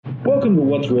Welcome to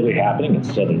What's Really Happening in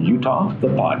Southern Utah, the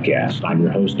podcast. I'm your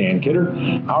host, Dan Kidder.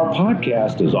 Our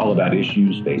podcast is all about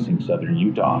issues facing Southern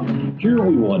Utah. Here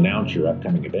we will announce your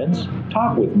upcoming events,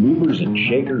 talk with movers and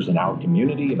shakers in our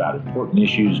community about important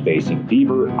issues facing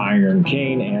Beaver, Iron,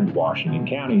 Kane, and Washington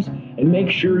counties, and make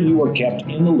sure you are kept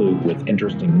in the loop with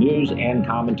interesting news and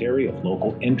commentary of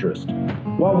local interest.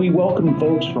 While we welcome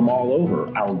folks from all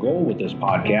over, our goal with this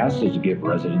podcast is to give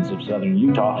residents of Southern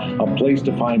Utah a place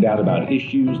to find out about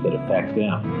issues that affect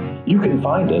them. You can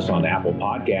find us on Apple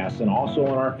Podcasts and also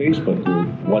on our Facebook group,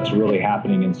 What's Really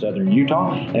Happening in Southern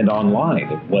Utah, and online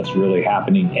at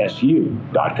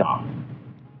what'sreallyhappeningsu.com.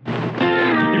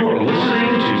 You're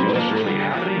listening to What's Really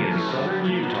Happening in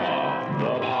Southern Utah,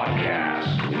 the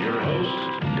podcast, with your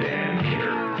host, Dan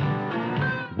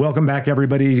Kidder. Welcome back,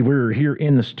 everybody. We're here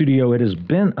in the studio. It has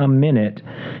been a minute,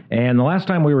 and the last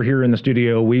time we were here in the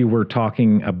studio, we were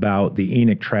talking about the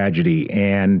Enoch tragedy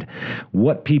and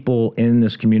what people in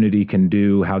this community can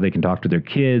do, how they can talk to their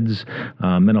kids,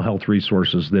 mental health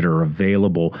resources that are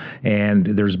available. And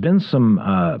there's been some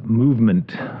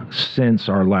movement since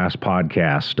our last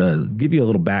podcast. Give you a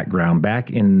little background.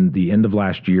 Back in the end of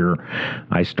last year,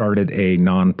 I started a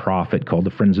nonprofit called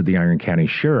the Friends of the Iron County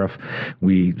Sheriff.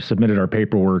 We submitted our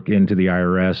paperwork into the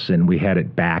IRS, and we had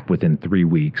it back within 3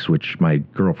 weeks, which my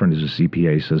girlfriend is a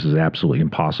CPA says is absolutely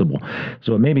impossible.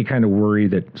 So it made me kind of worry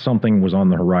that something was on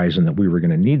the horizon that we were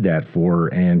going to need that for,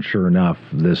 and sure enough,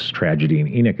 this tragedy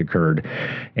in Enoch occurred.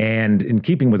 And in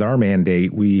keeping with our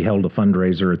mandate, we held a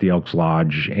fundraiser at the Elks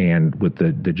Lodge, and with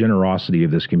the generosity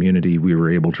of this community, we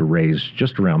were able to raise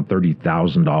just around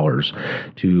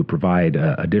 $30,000 to provide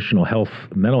additional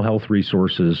mental health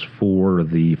resources for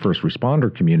the first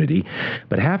responder community.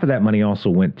 But half of that money also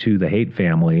went to the Haight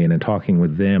family, and in talking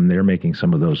with them, they're making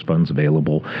some of those funds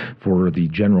available for the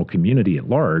general community at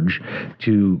large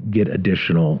to get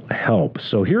additional help.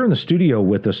 So here in the studio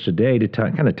with us today to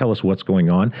kind of tell us what's going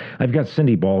on, I've got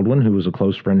Cindy Baldwin, who is a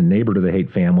close friend and neighbor to the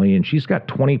Haight family, and she's got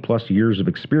 20 plus years of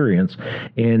experience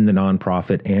in the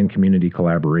nonprofit and community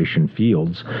collaboration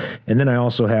fields. And then I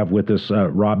also have with us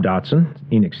Rob Dotson,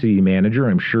 Enoch City Manager.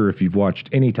 I'm sure if you've watched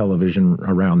any television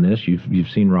around this, you've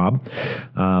seen Rob.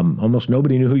 Almost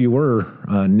nobody knew who you were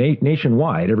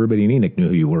nationwide. Everybody in Enoch knew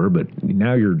who you were, but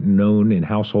now you're known in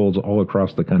households all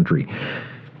across the country.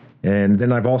 And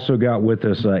then I've also got with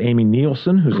us Amy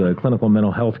Nielsom, who's a clinical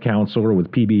mental health counselor with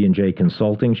PB&J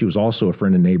Consulting. She was also a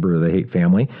friend and neighbor of the Haight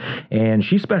family, and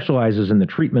she specializes in the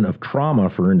treatment of trauma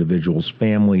for individuals,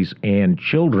 families, and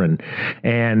children.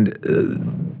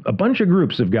 And a bunch of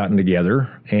groups have gotten together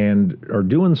and are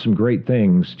doing some great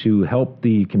things to help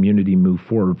the community move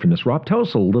forward from this. Rob, tell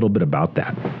us a little bit about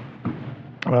that.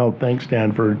 Well, thanks,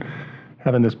 Dan, for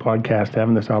having this podcast,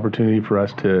 having this opportunity for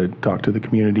us to talk to the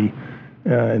community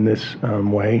in this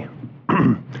way.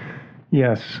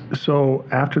 Yes, so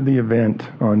after the event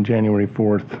on January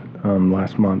 4th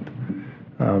last month,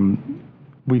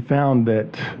 we found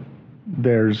that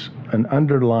there's an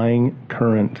underlying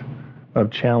current of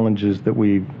challenges that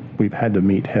we've had to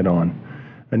meet head on.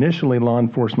 Initially, law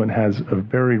enforcement has a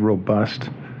very robust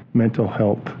mental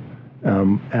health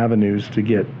avenues to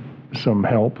get some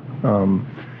help.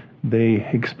 They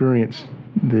experience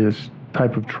this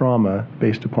type of trauma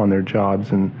based upon their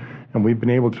jobs, and we've been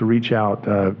able to reach out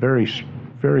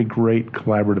very great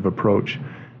collaborative approach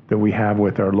that we have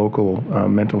with our local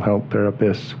mental health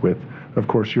therapists, with, of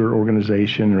course, your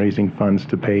organization raising funds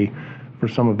to pay for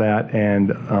some of that,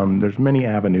 and there's many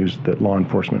avenues that law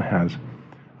enforcement has.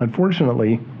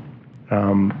 Unfortunately,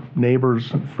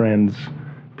 neighbors, friends,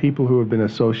 people who have been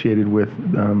associated with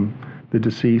the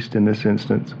deceased in this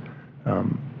instance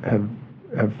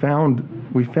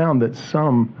we found that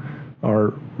some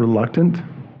are reluctant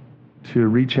to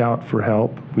reach out for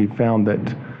help. We found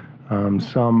that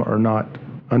some are not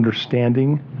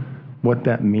understanding what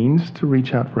that means to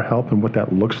reach out for help and what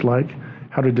that looks like,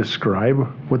 how to describe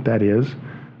what that is.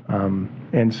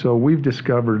 And so we've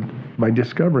discovered, by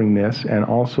discovering this and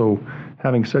also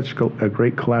having such a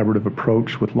great collaborative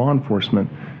approach with law enforcement,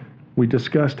 we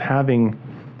discussed having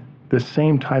the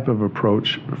same type of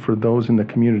approach for those in the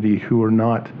community who are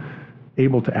not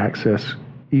able to access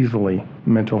easily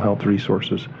mental health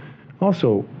resources.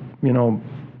 Also,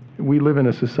 we live in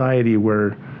a society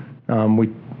where we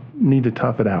need to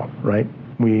tough it out, right?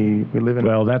 We live in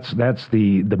that's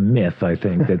the myth, I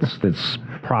think, that's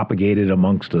propagated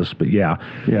amongst us, but yeah.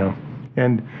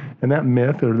 And that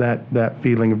myth, or that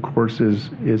feeling, of course,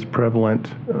 is prevalent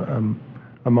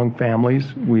among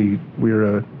families.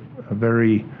 We're a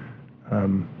very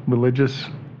religious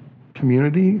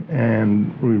community,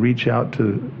 and we reach out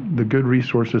to the good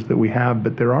resources that we have,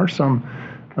 but there are some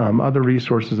other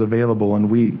resources available. And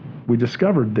we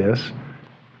discovered this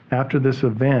after this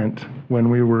event when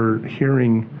we were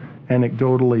hearing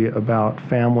anecdotally about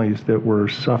families that were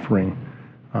suffering,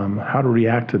 how to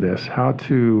react to this, how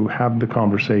to have the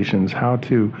conversations, how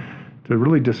to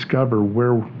really discover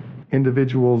where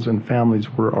individuals and families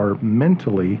are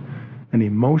mentally and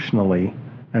emotionally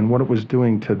and what it was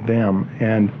doing to them.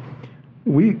 And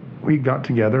we got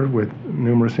together with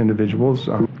numerous individuals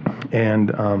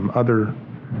and other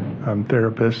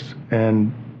therapists,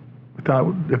 and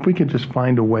thought if we could just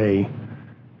find a way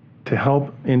to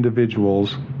help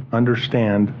individuals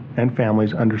understand and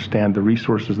families understand the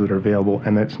resources that are available,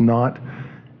 and that's not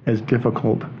as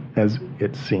difficult as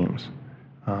it seems.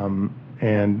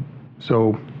 And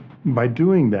so by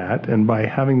doing that and by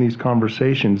having these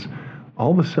conversations,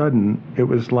 all of a sudden it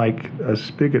was like a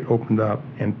spigot opened up,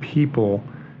 and people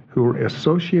who were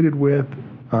associated with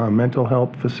mental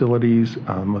health facilities,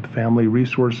 with family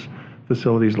resource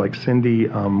facilities like Cindy,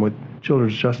 with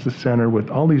Children's Justice Center, with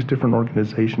all these different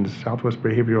organizations, Southwest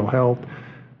Behavioral Health,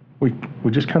 we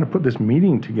just kind of put this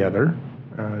meeting together.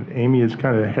 Amy is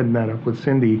kind of heading that up with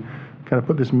Cindy, kind of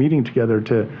put this meeting together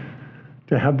to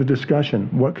have the discussion.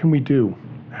 What can we do?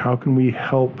 How can we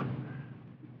help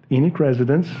Enoch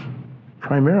residents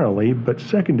primarily, but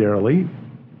secondarily,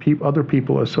 other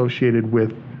people associated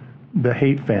with the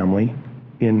Haight family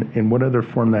in what other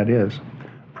form that is.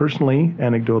 Personally,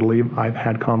 anecdotally, I've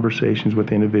had conversations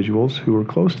with individuals who are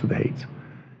close to the Haights,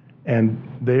 and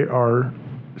they are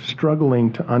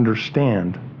struggling to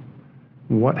understand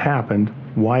what happened,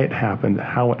 why it happened,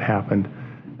 how it happened,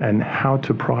 and how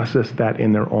to process that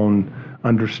in their own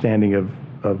understanding of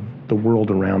the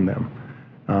world around them.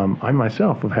 I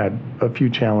myself have had a few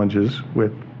challenges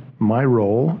with my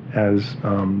role as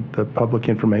the public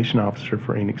information officer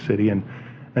for Enoch City,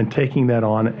 and taking that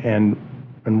on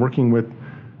and working with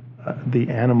the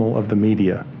animal of the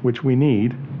media, which we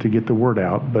need to get the word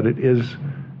out, but it is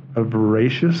a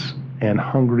voracious and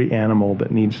hungry animal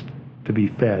that needs to be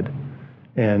fed,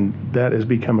 and that has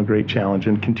become a great challenge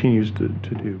and continues to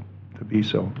be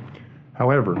so.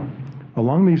 However,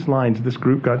 along these lines, this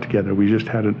group got together. We just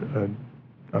had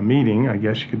a meeting, I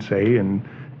guess you could say, and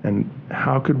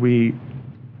how could we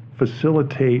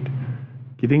facilitate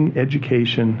getting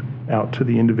education out to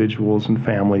the individuals and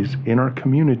families in our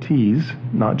communities,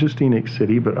 not just Enoch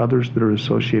City, but others that are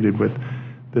associated with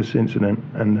this incident,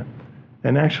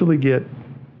 and actually get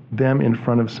them in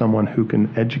front of someone who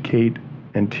can educate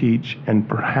and teach and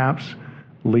perhaps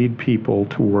lead people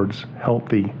towards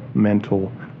healthy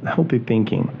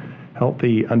thinking,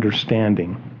 healthy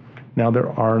understanding. Now there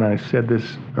are, and I said this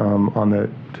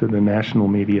to the national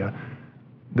media,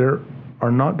 there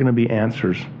are not going to be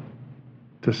answers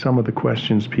to some of the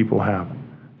questions people have.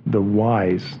 The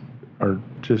whys are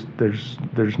just,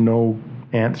 there's no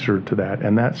answer to that,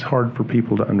 and that's hard for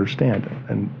people to understand.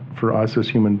 And for us as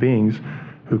human beings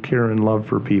who care and love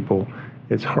for people,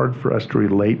 it's hard for us to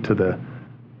relate to the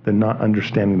not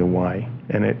understanding the why,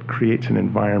 and it creates an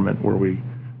environment where we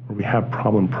have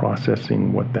problem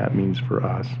processing what that means for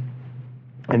us.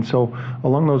 And so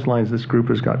along those lines, this group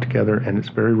has got together, and it's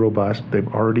very robust. They've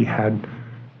already had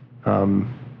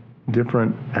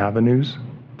different avenues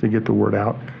to get the word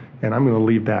out, and I'm going to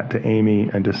leave that to Amy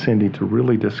and to Cindy to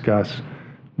really discuss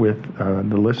with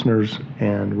the listeners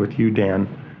and with you, Dan,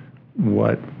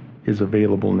 what is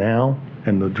available now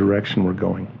and the direction we're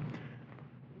going.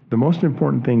 The most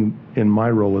important thing in my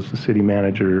role as the city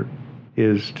manager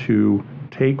is to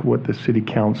take what the city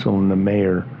council and the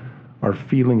mayor are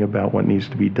feeling about what needs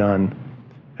to be done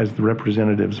as the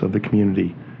representatives of the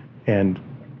community and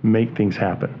make things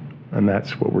happen. And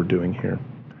that's what we're doing here.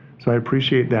 So I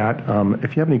appreciate that.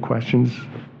 If you have any questions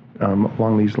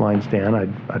along these lines, Dan,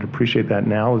 I'd appreciate that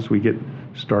now as we get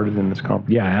started in this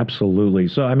conference. Yeah, absolutely.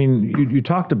 So, I mean, you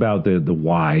talked about the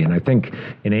why, and I think,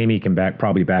 and Amy can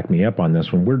probably back me up on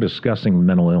this, when we're discussing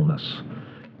mental illness.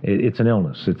 It's an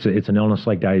illness. It's an illness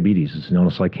like diabetes. It's an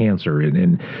illness like cancer.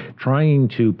 And trying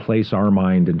to place our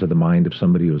mind into the mind of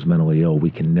somebody who's mentally ill, we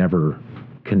can never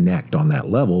connect on that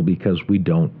level because we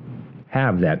don't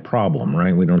have that problem,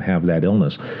 right? We don't have that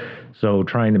illness. So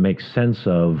trying to make sense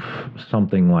of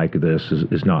something like this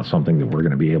is not something that we're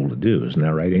going to be able to do. Isn't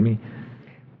that right, Amy?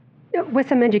 With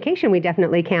some education, we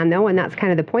definitely can, though, and that's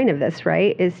kind of the point of this,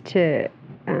 right, is to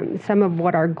some of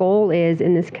what our goal is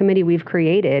in this committee we've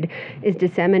created is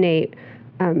disseminate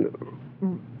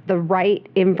the right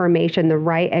information, the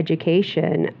right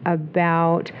education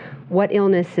about what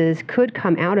illnesses could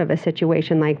come out of a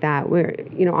situation like that.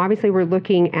 Obviously we're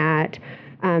looking at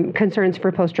concerns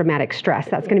for post-traumatic stress.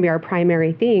 That's going to be our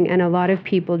primary thing, and a lot of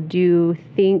people do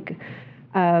think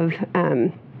of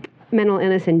mental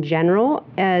illness in general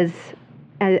as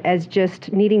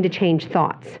just needing to change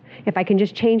thoughts. If I can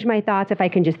just change my thoughts, if I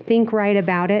can just think right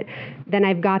about it, then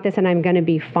I've got this and I'm going to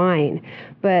be fine.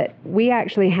 But we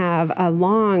actually have a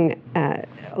long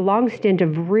stint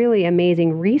of really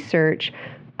amazing research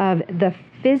of the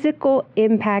physical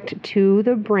impact to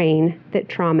the brain that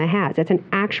trauma has. It's an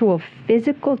actual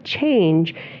physical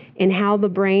change in how the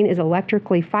brain is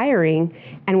electrically firing.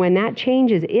 And when that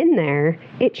change is in there,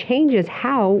 it changes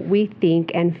how we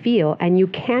think and feel. And you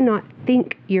cannot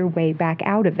think your way back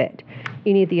out of it.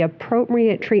 You need the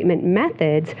appropriate treatment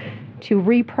methods to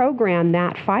reprogram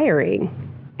that firing.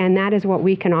 And that is what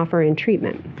we can offer in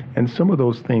treatment. And some of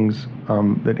those things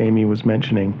that Amy was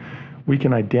mentioning, we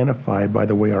can identify by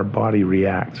the way our body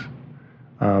reacts.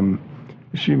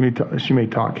 She may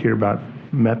talk here about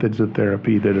methods of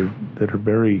therapy that are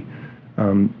very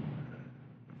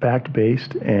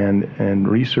fact-based and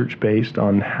research-based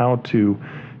on how to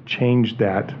change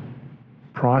that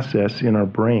process in our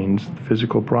brains, the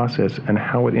physical process, and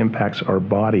how it impacts our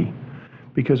body.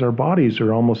 Because our bodies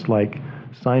are almost like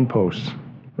signposts,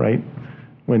 right?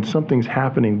 When something's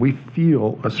happening, we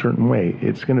feel a certain way.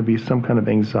 It's going to be some kind of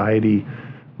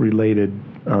anxiety-related,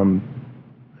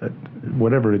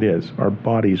 whatever it is, our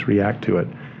bodies react to it.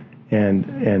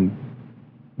 And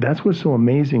that's what's so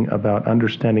amazing about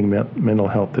understanding mental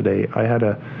health today. I had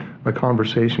a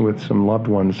conversation with some loved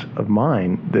ones of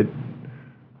mine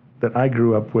that I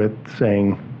grew up with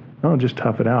saying, "Oh, just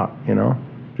tough it out,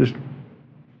 just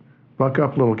buck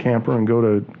up, little camper, and go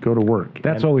to work."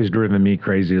 That's always driven me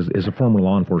crazy as a former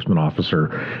law enforcement officer.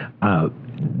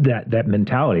 That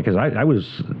mentality, because I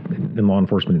was in law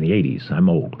enforcement in the 80s. I'm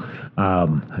old,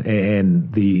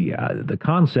 and the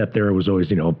concept there was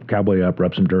always, cowboy up,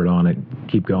 rub some dirt on it,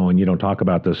 keep going. You don't talk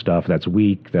about this stuff. That's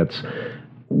weak.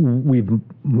 We've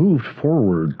moved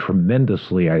forward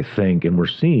tremendously, I think, and we're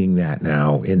seeing that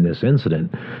now in this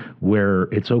incident where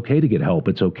it's okay to get help.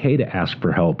 It's okay to ask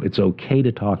for help. It's okay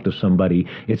to talk to somebody.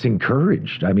 It's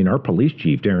encouraged. I mean, our police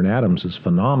chief, Darren Adams, is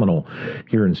phenomenal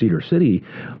here in Cedar City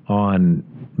on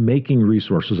making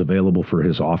resources available for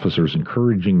his officers,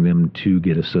 encouraging them to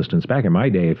get assistance. Back in my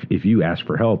day, if you asked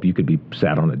for help, you could be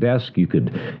sat on a desk, you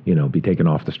could, be taken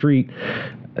off the street.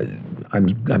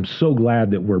 I'm so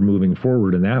glad that we're moving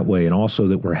forward in that way, and also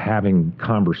that we're having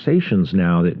conversations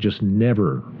now that just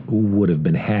never would have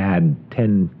been had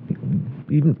 10,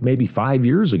 even maybe 5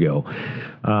 years ago.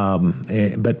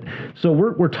 But so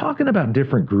we're talking about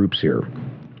different groups here.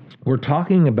 We're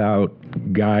talking about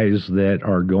guys that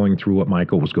are going through what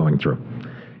Michael was going through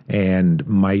and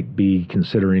might be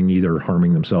considering either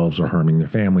harming themselves or harming their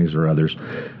families or others.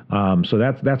 So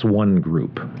that's one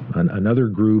group. Another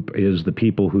group is the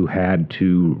people who had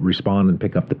to respond and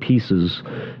pick up the pieces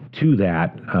to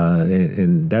that,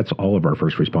 and that's all of our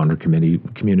first responder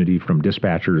community, from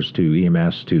dispatchers to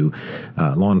EMS to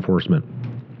law enforcement.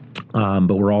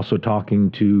 But we're also talking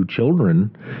to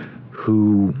children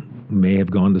who may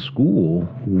have gone to school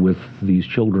with these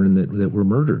children that were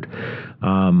murdered.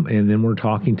 And then we're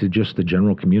talking to just the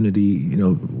general community.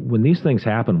 When these things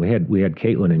happen, we had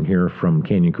Caitlin in here from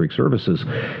Canyon Creek Services.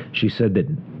 She said that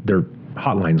their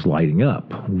hotlines lighting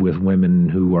up with women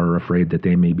who are afraid that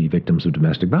they may be victims of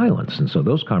domestic violence. And so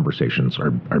those conversations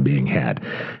are being had.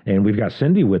 And we've got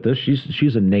Cindy with us.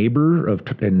 She's a neighbor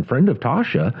and friend of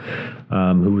Tasha,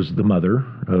 who was the mother,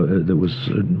 that was,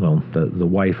 the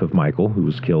wife of Michael, who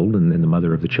was killed, and the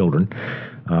mother of the children.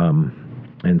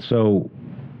 And so,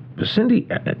 Cindy,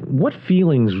 what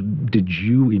feelings did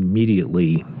you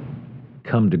immediately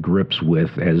come to grips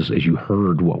with as you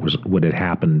heard what had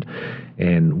happened,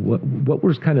 and what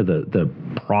was kind of the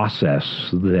process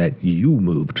that you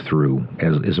moved through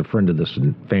as a friend of this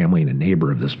family and a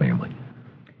neighbor of this family?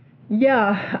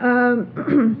 Yeah,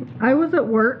 I was at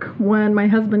work when my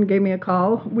husband gave me a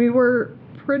call. We were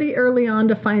pretty early on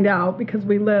to find out because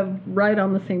we live right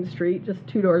on the same street, just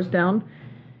 2 doors down.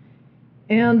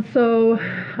 And so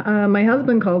my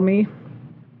husband called me,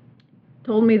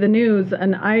 told me the news,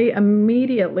 and I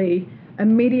immediate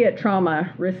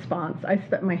trauma response.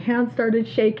 My hands started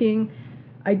shaking.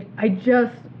 I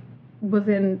just was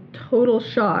in total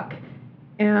shock,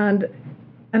 and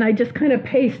I just kind of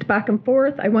paced back and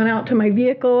forth. I went out to my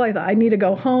vehicle. I thought I need to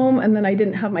go home, and then I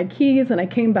didn't have my keys, and I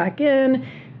came back in,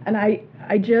 and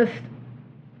I just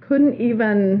couldn't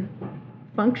even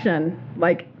function,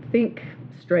 think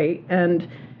straight. And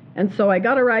so I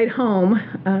got a ride home.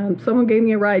 Someone gave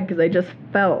me a ride because I just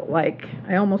felt like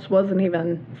I almost wasn't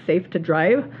even safe to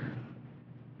drive.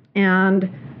 And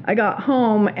I got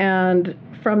home, and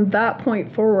from that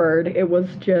point forward, it was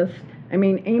just,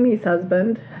 Amy's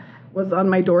husband was on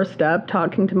my doorstep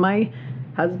talking to my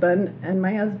husband, and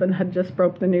my husband had just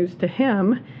broke the news to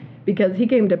him because he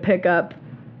came to pick up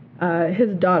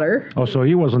his daughter. Oh, so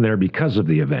he wasn't there because of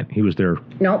the event. He was there.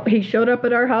 Nope, he showed up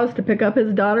at our house to pick up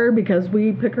his daughter because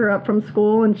we pick her up from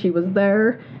school, and she was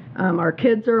there. Our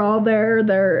kids are all there.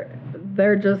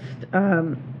 They're just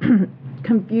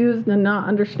confused and not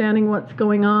understanding what's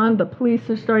going on. The police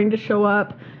are starting to show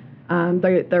up.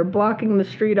 They're blocking the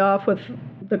street off with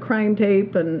the crime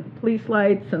tape and police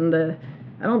lights, and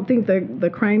I don't think the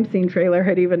crime scene trailer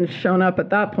had even shown up at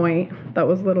that point. That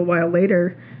was a little while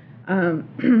later.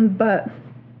 But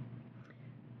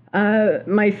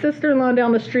my sister-in-law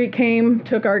down the street came,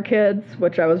 took our kids,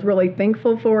 which I was really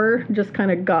thankful for, just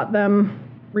kind of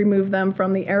removed them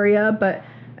from the area. But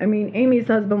I mean, Amy's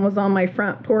husband was on my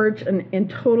front porch and in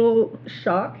total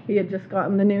shock. He had just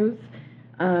gotten the news.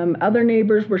 Other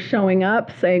neighbors were showing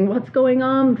up saying, what's going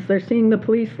on? Because they're seeing the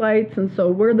police lights. And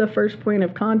so we're the first point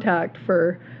of contact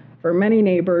for many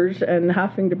neighbors and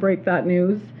having to break that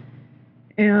news.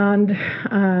 And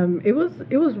it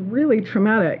was really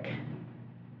traumatic.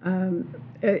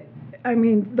 I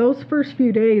mean, those first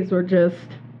few days were just,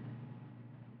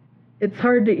 it's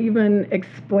hard to even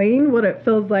explain what it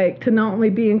feels like to not only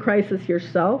be in crisis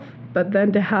yourself, but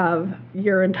then to have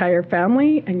your entire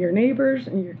family and your neighbors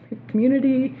and your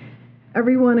community,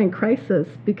 everyone in crisis,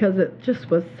 because it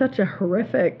just was such a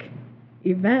horrific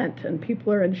event and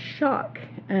people are in shock.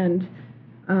 And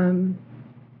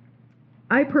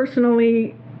I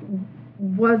personally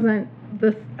wasn't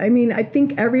this, I mean, I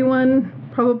think everyone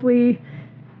probably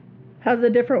has a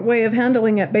different way of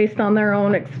handling it based on their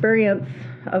own experience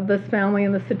of this family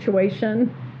and the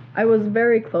situation. I was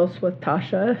very close with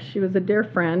Tasha. She was a dear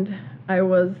friend. I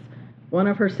was one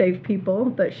of her safe people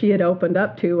that she had opened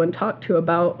up to and talked to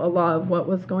about a lot of what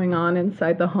was going on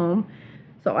inside the home.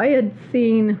 So I had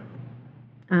seen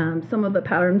some of the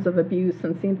patterns of abuse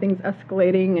and seen things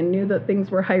escalating and knew that things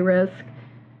were high risk.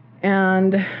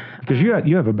 And because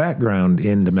you have a background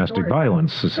in domestic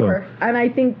violence, so sure. And I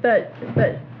think that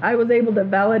I was able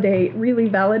to really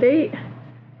validate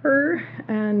her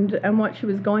and what she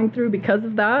was going through because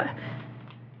of that.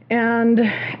 And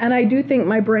I do think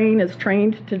my brain is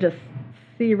trained to just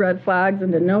see red flags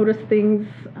and to notice things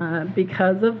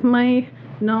because of my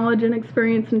knowledge and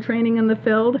experience and training in the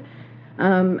field.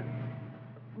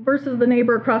 Versus the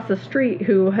neighbor across the street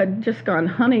who had just gone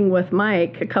hunting with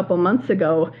Mike a couple months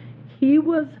ago. He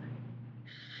was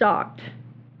shocked.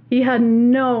 He had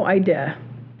no idea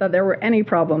that there were any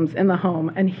problems in the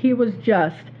home, and he was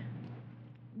just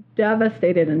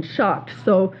devastated and shocked.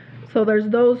 So there's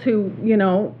those who,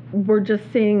 were just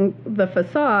seeing the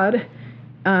facade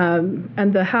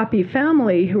and the happy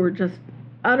family who were just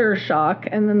utter shock,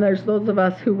 and then there's those of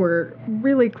us who were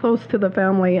really close to the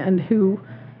family and who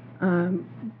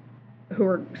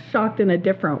were shocked in a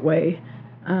different way.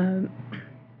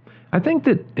 I think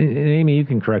that, Amy, you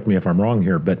can correct me if I'm wrong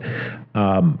here, but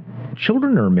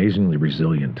children are amazingly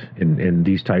resilient in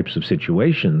these types of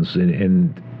situations,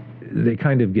 and they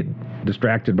kind of get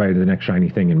distracted by the next shiny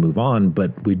thing and move on,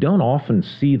 but we don't often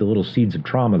see the little seeds of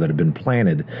trauma that have been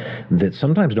planted that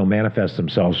sometimes don't manifest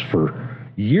themselves for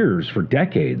years, for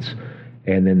decades,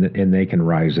 and they can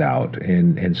rise out.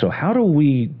 And so how do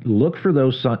we look for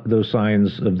those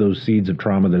signs of those seeds of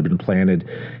trauma that have been planted,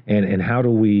 and how do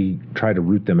we try to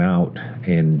root them out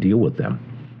and deal with them?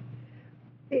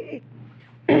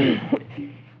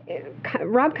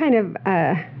 Rob kind of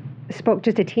spoke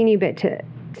just a teeny bit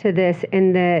to this,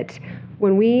 in that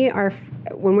when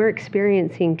we're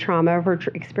experiencing trauma, or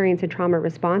experience a trauma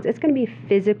response, it's going to be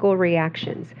physical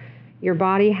reactions. Your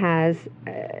body has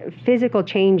physical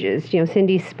changes.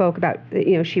 Cindy spoke about,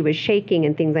 she was shaking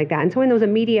and things like that. And so in those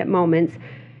immediate moments,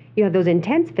 you have those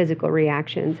intense physical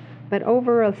reactions. But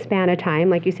over a span of time,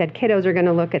 like you said, kiddos are going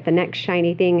to look at the next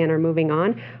shiny thing and are moving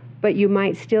on. But you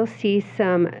might still see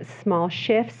some small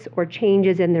shifts or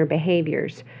changes in their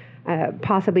behaviors,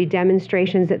 possibly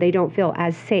demonstrations that they don't feel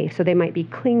as safe. So they might be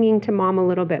clinging to mom a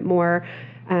little bit more,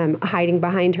 hiding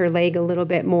behind her leg a little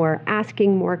bit more,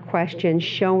 asking more questions,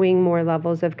 showing more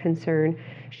levels of concern,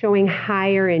 showing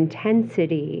higher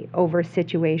intensity over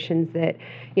situations that,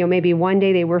 maybe one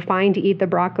day they were fine to eat the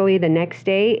broccoli, the next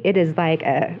day it's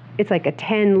like a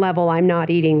 10 level, I'm not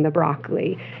eating the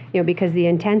broccoli, because the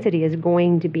intensity is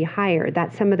going to be higher.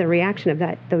 That's some of the reaction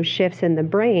of those shifts in the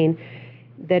brain,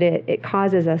 that it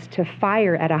causes us to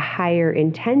fire at a higher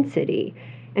intensity.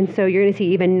 And so you're going to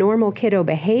see even normal kiddo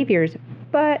behaviors,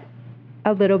 but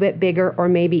a little bit bigger, or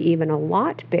maybe even a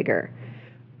lot bigger.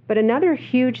 But another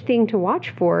huge thing to watch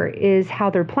for is how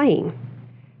they're playing.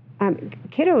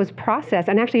 Kiddos process,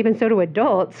 and actually even so do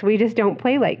adults, we just don't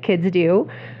play like kids do.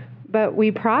 but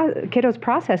kiddos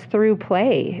process through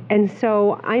play. And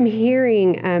so I'm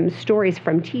hearing stories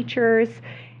from teachers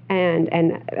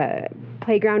and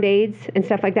playground aides and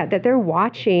stuff like that they're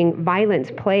watching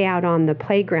violence play out on the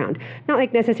playground. Not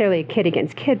like necessarily a kid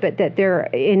against kid, but that they're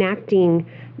enacting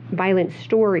violent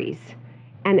stories.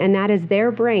 And that is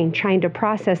their brain trying to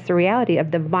process the reality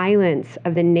of the violence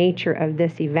of the nature of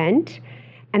this event.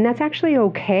 And that's actually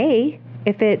okay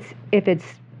if it's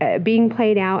being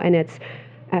played out and it's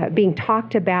being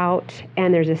talked about,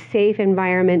 and there's a safe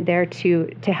environment there to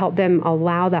help them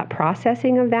allow that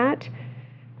processing of that.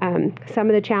 Some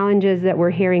of the challenges that we're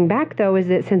hearing back, though, is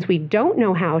that since we don't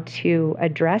know how to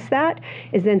address that,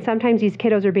 is then sometimes these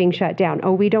kiddos are being shut down.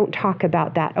 Oh, we don't talk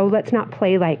about that. Oh, let's not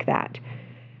play like that.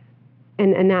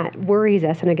 And that worries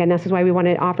us. And again, this is why we want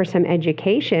to offer some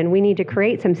education. We need to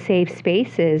create some safe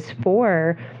spaces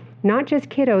for not just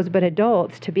kiddos, but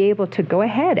adults to be able to go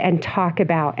ahead and talk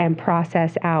about and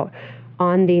process out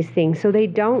on these things, so they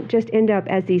don't just end up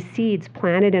as these seeds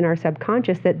planted in our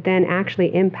subconscious that then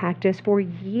actually impact us for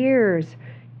years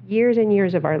and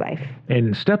years of our life.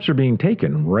 And steps are being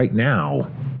taken right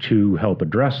now to help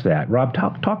address that. Rob,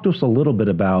 talk to us a little bit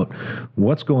about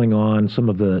what's going on, some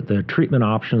of the treatment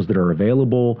options that are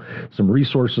available, some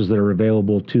resources that are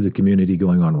available to the community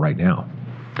going on right now.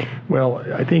 Well,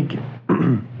 I think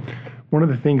one of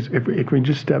the things, if we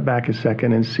just step back a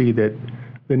second and see that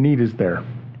the need is there.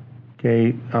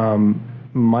 Okay,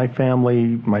 my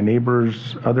family, my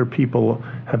neighbors, other people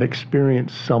have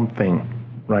experienced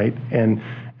something, right? And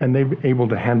they've able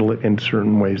to handle it in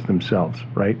certain ways themselves,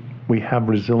 right? We have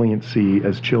resiliency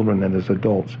as children and as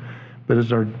adults. But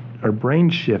as our brain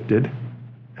shifted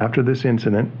after this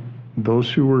incident,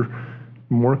 those who were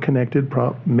more connected,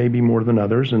 maybe more than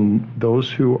others, and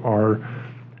those who are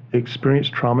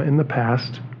experienced trauma in the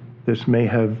past, this may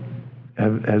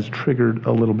has triggered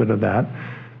a little bit of that.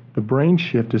 The brain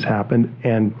shift has happened,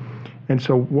 and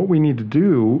so what we need to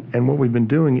do, and what we've been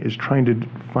doing, is trying to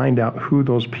find out who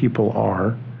those people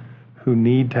are who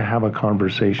need to have a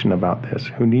conversation about this,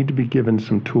 who need to be given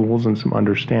some tools and some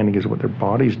understanding as what their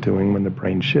body's doing when the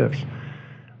brain shifts.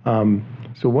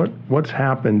 So what's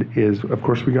happened is, of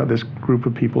course, we got this group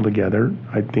of people together.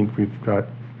 I think we've got,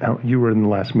 you were in the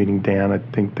last meeting, Dan. I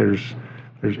think there's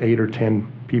 8 or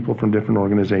 10 people from different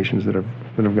organizations that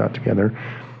have got together.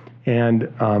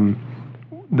 And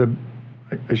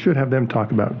I should have them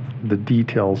talk about the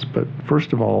details, but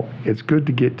first of all, it's good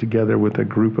to get together with a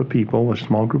group of people, a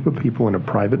small group of people in a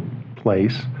private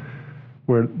place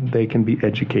where they can be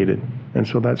educated. And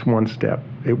so that's one step.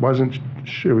 It was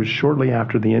shortly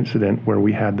after the incident where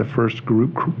we had the first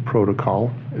group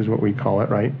protocol, is what we call it,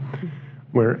 right?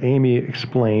 Where Amy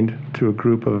explained to a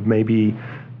group of maybe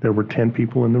there were 10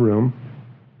 people in the room,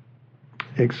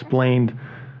 explained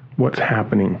what's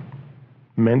happening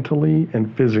mentally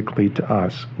and physically to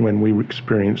us when we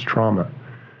experience trauma.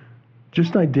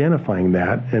 Just identifying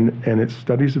that, and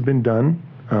studies have been done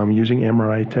using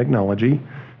MRI technology.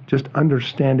 Just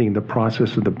understanding the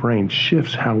process of the brain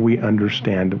shifts how we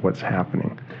understand what's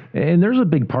happening. And there's a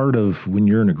big part of when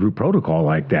you're in a group protocol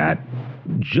like that,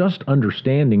 just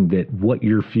understanding that what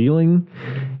you're feeling,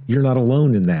 you're not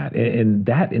alone in that. And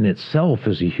that in itself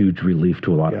is a huge relief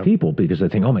to a lot of people, because they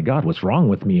think, oh my God, what's wrong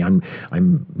with me? I'm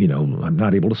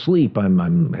not able to sleep.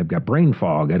 I've got brain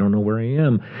fog. I don't know where I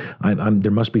am.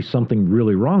 There must be something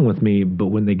really wrong with me. But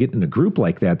when they get in a group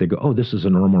like that, they go, oh, this is a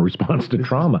normal response to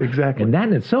trauma. Exactly. And that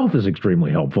in itself is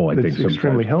extremely helpful, I think. It's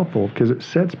extremely helpful because it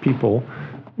sets people,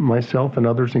 myself and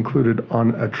others included,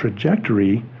 on a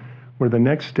trajectory where the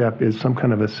next step is some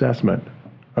kind of assessment,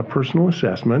 a personal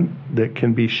assessment that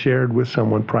can be shared with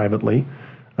someone privately,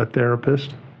 a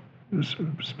therapist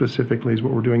specifically is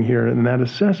what we're doing here. And that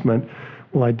assessment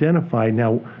will identify,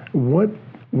 now,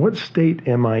 what state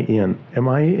am I in? Am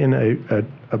I in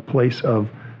a place of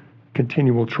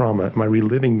continual trauma? Am I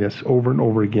reliving this over and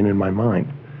over again in my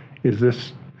mind? Is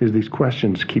these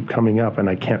questions keep coming up and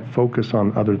I can't focus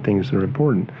on other things that are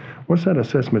important? Once that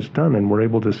assessment's done and we're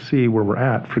able to see where we're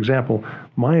at, for example,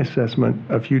 my assessment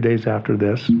a few days after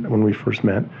this, when we first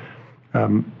met,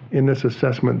 in this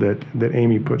assessment that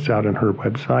Amy puts out on her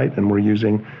website, and we're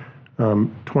using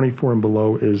 24 and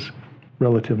below is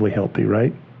relatively healthy,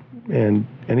 right? And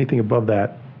anything above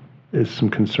that is some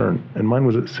concern. And mine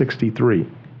was at 63,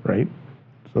 right?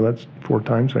 So that's 4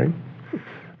 times, right?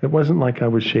 It wasn't like I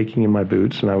was shaking in my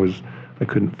boots and I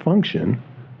couldn't function.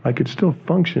 I could still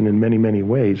function in many, many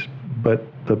ways, but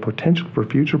the potential for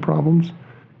future problems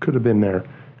could have been there.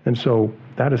 And so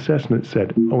that assessment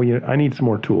said, I need some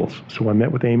more tools. So I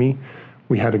met with Amy.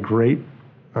 We had a great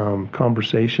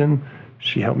conversation.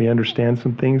 She helped me understand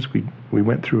some things. We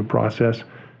went through a process,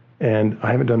 And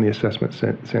I haven't done the assessment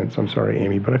since. I'm sorry,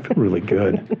 Amy, but I feel really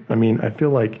good. I mean, I feel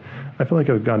like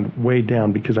I've gone way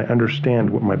down because I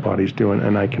understand what my body's doing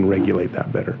and I can regulate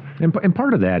that better. And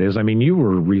part of that is, I mean, you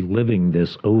were reliving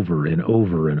this over and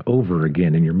over and over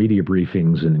again in your media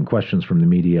briefings and in questions from the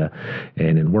media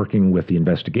and in working with the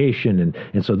investigation.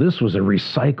 And so this was a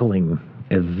recycling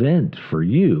event for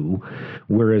you,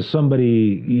 whereas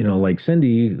somebody, you know, like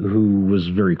Cindy, who was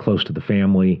very close to the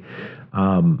family,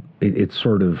 it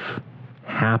sort of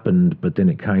happened, but then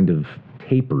it kind of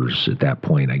tapers at that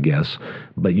point, I guess.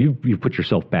 But you've put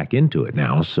yourself back into it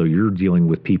now, so you're dealing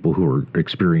with people who are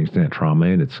experiencing that trauma,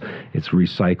 and it's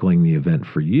recycling the event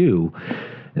for you.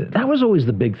 That was always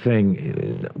the big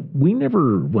thing. We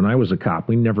never, when I was a cop,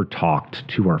 we never talked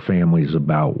to our families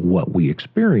about what we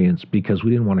experienced because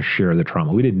we didn't want to share the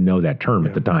trauma. We didn't know that term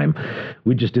at the time.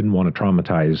 We just didn't want to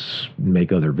traumatize,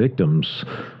 make other victims.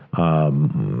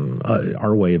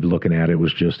 Our way of looking at it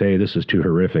was just, hey, this is too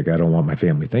horrific. I don't want my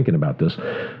family thinking about this.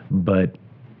 But,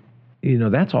 you know,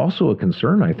 that's also a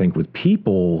concern, I think, with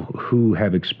people who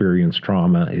have experienced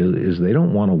trauma is they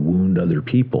don't want to wound other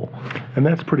people. And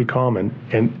that's pretty common.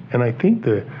 And I think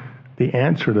the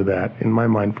answer to that, in my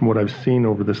mind, from what I've seen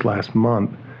over this last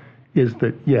month, is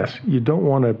that, yes, you don't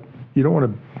want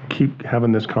to keep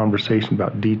having this conversation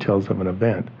about details of an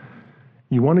event.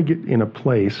 You want to get in a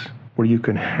place where you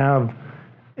can have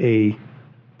a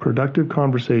productive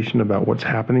conversation about what's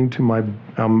happening to my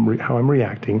how I'm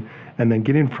reacting, and then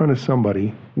get in front of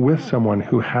somebody with someone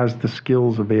who has the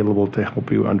skills available to help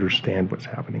you understand what's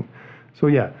happening. So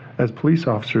yeah, as police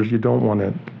officers, you don't want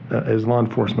to, as law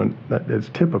enforcement, it's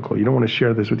typical. You don't want to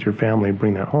share this with your family and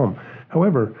bring that home.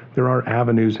 However, there are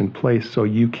avenues in place so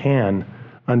you can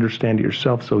understand it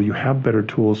yourself, so you have better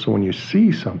tools, so when you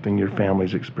see something your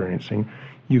family's experiencing,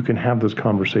 you can have those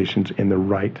conversations in the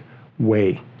right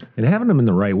way. And having them in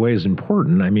the right way is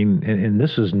important. I mean, and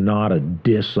this is not a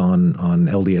diss on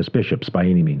LDS bishops by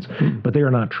any means, but they are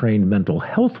not trained mental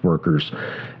health workers.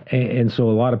 And so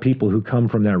a lot of people who come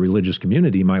from that religious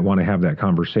community might want to have that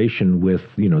conversation with,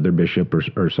 you know, their bishop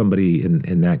or somebody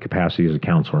in that capacity as a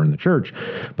counselor in the church,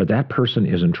 but that person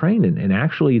isn't trained. And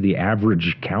actually the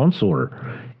average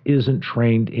counselor isn't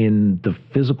trained in the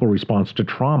physical response to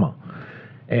trauma.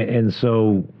 And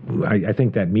so I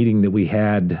think that meeting that we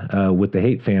had with the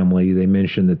Haight family, they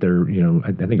mentioned that there, you know,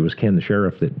 I think it was Ken, the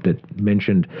sheriff, that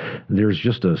mentioned there's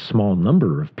just a small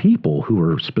number of people who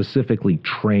are specifically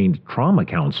trained trauma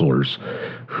counselors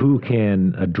who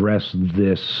can address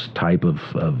this type of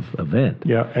event.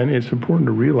 Yeah, and it's important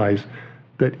to realize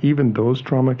that even those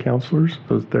trauma counselors,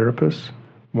 those therapists,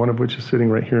 one of which is sitting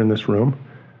right here in this room,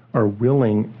 are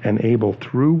willing and able,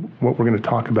 through what we're going to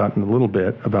talk about in a little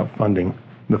bit about funding,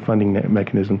 the funding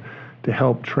mechanism, to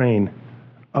help train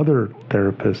other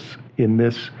therapists in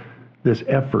this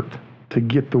effort to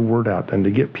get the word out and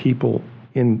to get people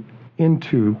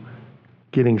into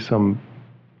getting some,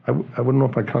 I wouldn't know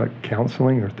if I call it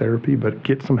counseling or therapy, but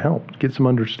get some help, get some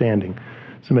understanding,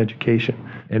 some education.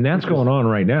 And that's going on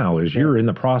right now as you're in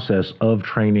the process of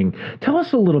training. Tell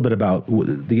us a little bit about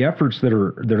the efforts that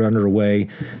are underway.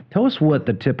 Tell us what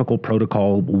the typical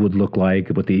protocol would look like,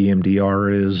 what the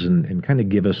EMDR is, and kind of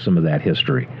give us some of that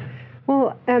history.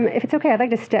 Well, if it's okay, I'd like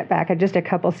to step back just a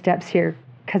couple steps here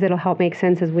because it'll help make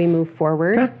sense as we move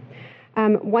forward.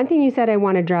 Okay. One thing you said I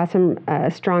want to draw some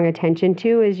strong attention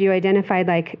to is you identified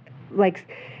like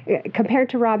compared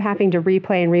to Rob having to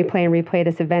replay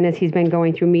this event as he's been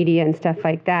going through media and stuff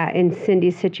like that, in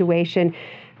Cindy's situation,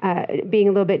 being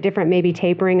a little bit different, maybe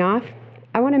tapering off,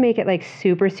 I want to make it like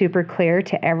super, super clear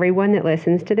to everyone that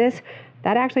listens to this,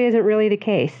 that actually isn't really the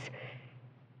case.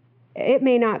 It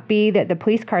may not be that the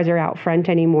police cars are out front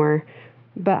anymore,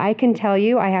 but I can tell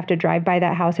you I have to drive by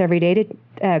that house every day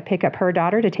to pick up her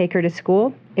daughter to take her to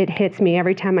school. It hits me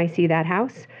every time I see that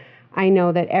house. I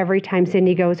know that every time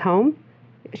Cindy goes home,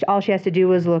 all she has to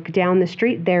do is look down the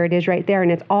street. There it is right there.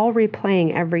 And it's all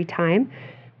replaying every time.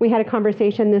 We had a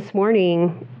conversation this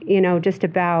morning, you know, just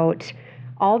about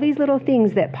all these little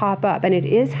things that pop up. And it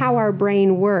is how our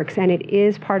brain works. And it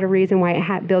is part of the reason why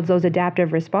it builds those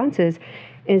adaptive responses,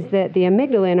 is that the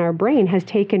amygdala in our brain has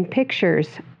taken pictures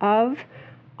of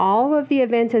all of the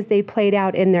events as they played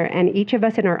out in there. And each of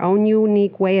us in our own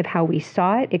unique way of how we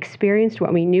saw it, experienced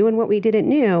what we knew and what we didn't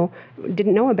know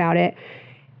about it.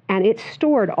 And it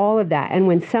stored all of that. And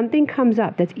when something comes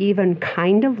up that's even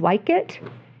kind of like it,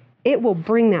 it will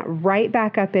bring that right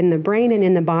back up in the brain and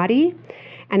in the body.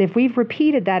 And if we've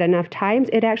repeated that enough times,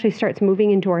 it actually starts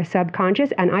moving into our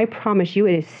subconscious. And I promise you,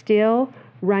 it is still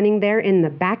running there in the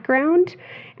background,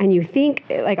 and you think,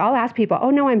 like, I'll ask people, oh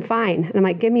no, I'm fine. And I'm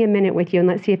like, give me a minute with you and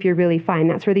let's see if you're really fine.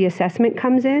 That's where the assessment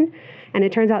comes in. And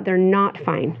it turns out they're not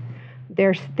fine.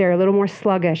 They're a little more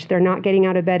sluggish. They're not getting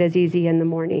out of bed as easy in the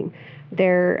morning.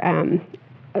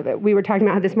 We were talking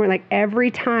about how this morning, like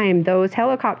every time those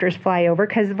helicopters fly over,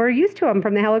 because we're used to them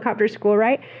from the helicopter school,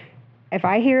 right? If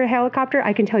I hear a helicopter,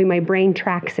 I can tell you my brain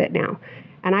tracks it now.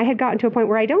 And I had gotten to a point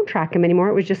where I don't track them anymore.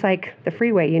 It was just like the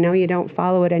freeway, you don't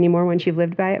follow it anymore once you've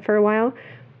lived by it for a while.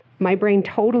 My brain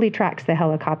totally tracks the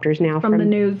helicopters now. From the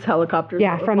news helicopters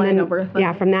flying over.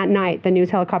 From that night, the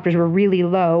news helicopters were really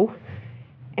low,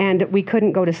 and we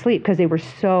couldn't go to sleep because they were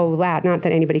so loud. Not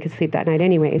that anybody could sleep that night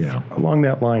anyways. Yeah. Along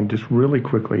that line, just really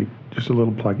quickly, just a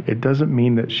little plug. It doesn't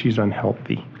mean that she's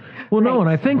unhealthy. Well, no, and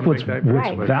I think what's valuable... It's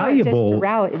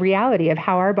just the reality of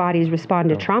how our bodies respond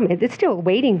to trauma. It's still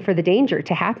waiting for the danger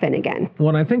to happen again. Well,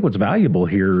 and I think what's valuable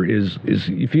here is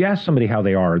if you ask somebody how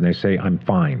they are and they say, I'm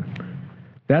fine,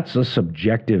 that's a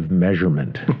subjective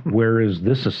measurement, whereas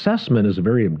this assessment is a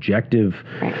very objective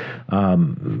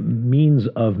means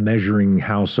of measuring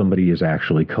how somebody is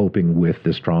actually coping with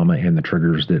this trauma and the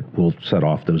triggers that will set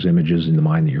off those images in the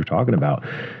mind that you're talking about.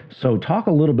 So talk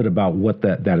a little bit about what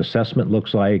that assessment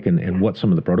looks like and what some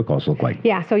of the protocols look like.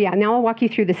 Yeah, now I'll walk you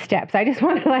through the steps. I just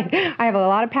want to I have a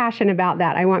lot of passion about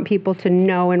that. I want people to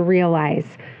know and realize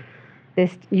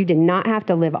this, you did not have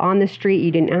to live on the street,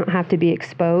 you did not have to be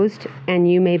exposed, and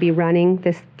you may be running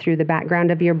this through the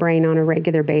background of your brain on a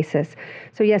regular basis.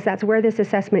 So yes, that's where this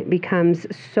assessment becomes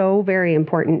so very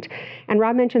important. And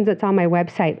Rob mentions it's on my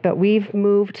website, but we've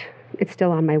moved, it's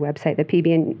still on my website, the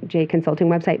PB&J Consulting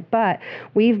website, but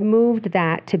we've moved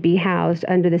that to be housed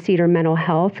under the Cedar Mental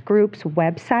Health Group's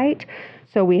website.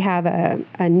 So we have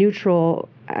a neutral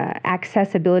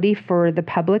accessibility for the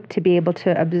public to be able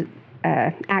to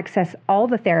access all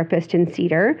the therapists in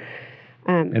Cedar.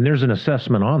 And there's an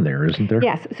assessment on there, isn't there?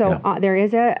 Yes. So there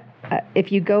is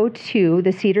if you go to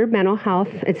the Cedar Mental Health,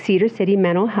 it's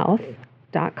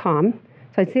cedarcitymentalhealth.com.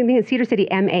 So I think it's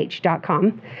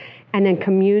cedarcitymh.com. And then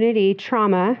Community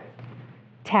Trauma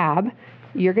tab,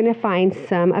 you're going to find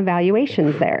some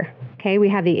evaluations there. Okay. We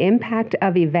have the impact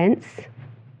of events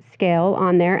scale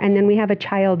on there. And then we have a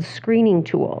child screening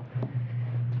tool.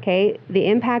 Okay, the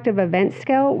impact of event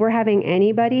scale, we're having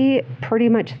anybody pretty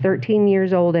much 13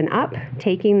 years old and up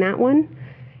taking that one.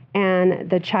 And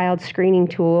the child screening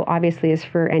tool obviously is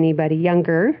for anybody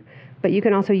younger, but you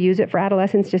can also use it for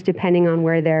adolescents just depending on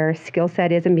where their skill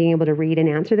set is and being able to read and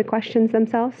answer the questions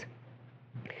themselves.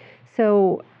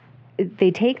 So they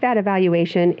take that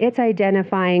evaluation, it's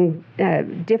identifying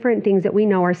different things that we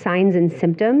know are signs and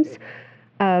symptoms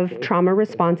of trauma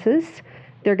responses.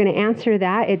 They're going to answer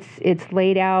that. It's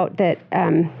laid out that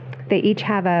they each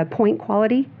have a point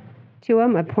quality to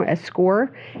them, a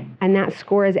score, and that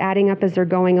score is adding up as they're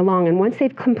going along. And once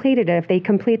they've completed it, if they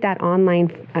complete that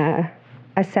online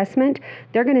assessment,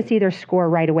 they're going to see their score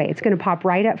right away. It's going to pop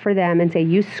right up for them and say,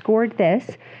 you scored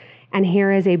this, and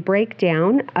here is a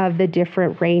breakdown of the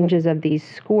different ranges of these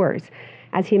scores.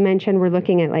 As he mentioned, we're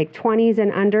looking at like 20s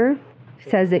and under.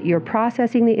 Says that you're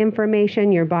processing the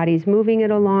information, your body's moving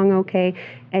it along okay,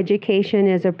 education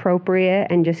is appropriate,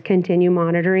 and just continue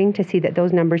monitoring to see that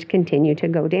those numbers continue to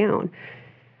go down.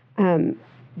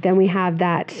 Then we have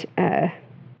that,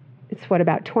 it's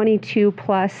about 22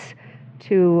 plus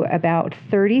to about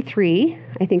 33,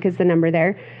 I think is the number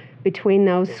there, between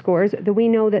those scores. We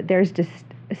know that there's just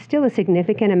still a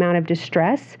significant amount of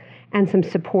distress, and some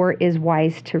support is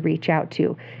wise to reach out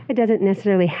to. It doesn't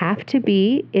necessarily have to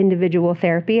be individual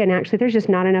therapy, and actually there's just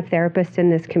not enough therapists in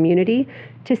this community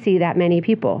to see that many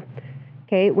people.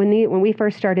 Okay, when we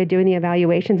first started doing the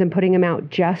evaluations and putting them out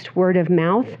just word of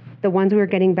mouth, the ones we were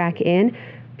getting back in,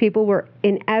 people were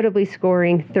inevitably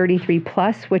scoring 33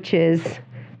 plus, which is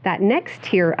that next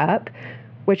tier up,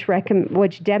 which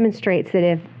demonstrates that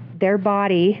if their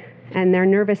body and their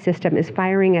nervous system is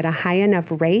firing at a high enough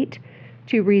rate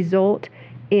to result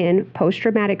in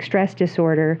post-traumatic stress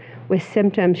disorder with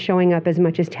symptoms showing up as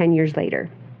much as 10 years later.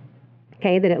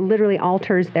 Okay, that it literally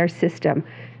alters their system,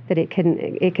 that it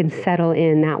can settle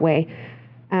in that way.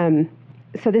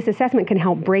 So this assessment can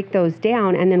help break those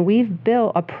down, and then we've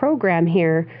built a program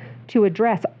here to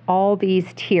address all these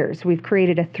tiers. We've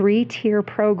created a 3-tier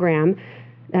program.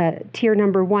 Tier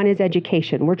number 1 is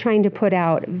education. We're trying to put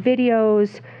out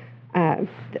videos,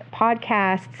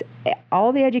 podcasts,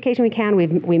 all the education we can.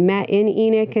 We met in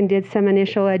Enoch and did some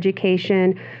initial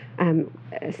education.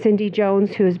 Cindy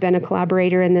Jones, who has been a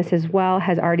collaborator in this as well,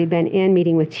 has already been in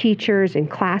meeting with teachers and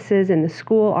classes in the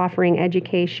school, offering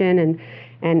education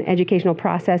and educational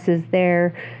processes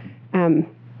there.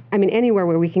 anywhere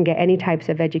where we can get any types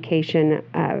of education.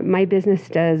 My business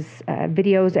does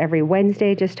videos every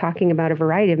Wednesday just talking about a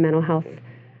variety of mental health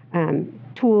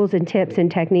tools and tips and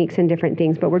techniques and different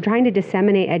things, but we're trying to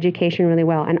disseminate education really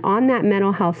well. And on that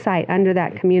mental health site, under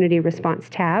that community response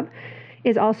tab,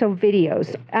 is also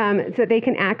videos so that they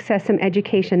can access some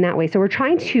education that way. So we're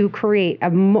trying to create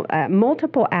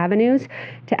multiple avenues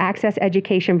to access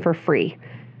education for free.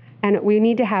 And we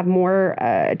need to have more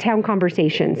town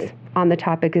conversations on the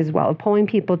topic as well, of pulling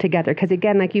people together. Because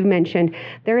again, like you've mentioned,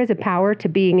 there is a power to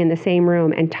being in the same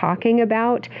room and talking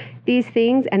about these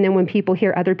things. And then when people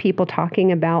hear other people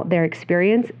talking about their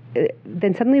experience,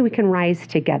 then suddenly we can rise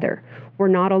together. We're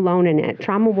not alone in it.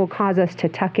 Trauma will cause us to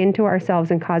tuck into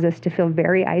ourselves and cause us to feel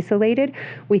very isolated.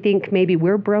 We think maybe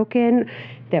we're broken,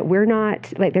 that we're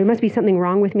not, like there must be something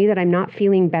wrong with me, that I'm not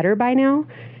feeling better by now.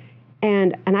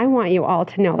 And I want you all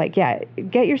to know, like, yeah,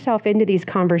 get yourself into these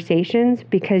conversations,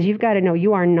 because you've got to know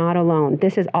you are not alone.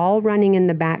 This is all running in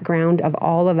the background of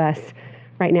all of us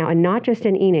right now, and not just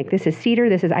in Enoch. This is Cedar,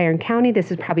 this is Iron County,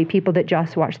 this is probably people that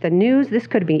just watch the news. This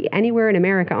could be anywhere in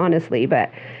America, honestly,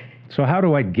 but... So how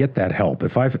do I get that help?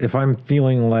 If I'm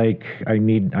feeling like I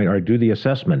do the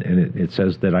assessment and it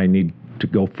says that I need to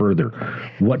go further,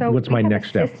 what's my next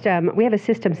step? We have a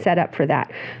system set up for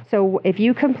that. So if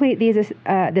you complete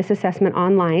this assessment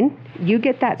online, you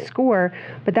get that score,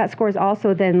 but that score is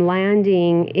also then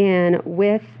landing in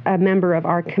with a member of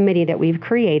our committee that we've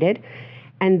created.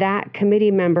 And that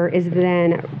committee member is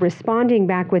then responding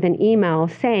back with an email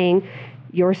saying,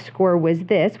 your score was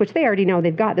this, which they already know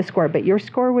they've got the score, but your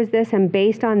score was this, and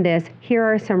based on this, here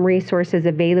are some resources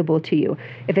available to you.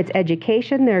 If it's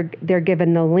education, they're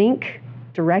given the link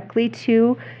directly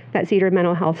to that Cedar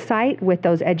Mental Health site with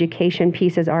those education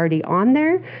pieces already on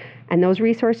there, and those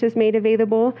resources made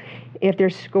available. If they're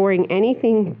scoring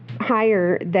anything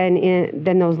higher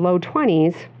than those low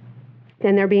 20s,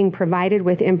 then they're being provided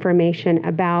with information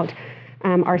about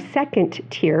our second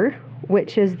tier,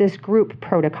 which is this group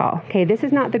protocol. Okay, this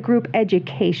is not the group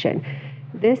education.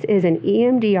 This is an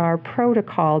EMDR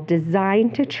protocol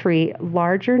designed to treat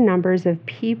larger numbers of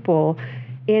people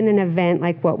in an event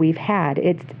like what we've had.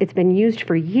 It's been used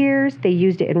for years. They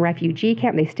used it in refugee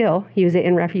camps. They still use it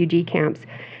in refugee camps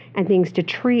and things to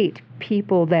treat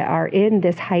people that are in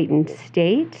this heightened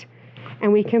state.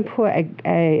 And we can put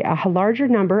a larger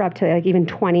number, up to like even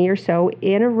 20 or so,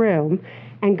 in a room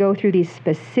and go through these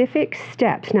specific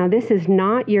steps. Now, this is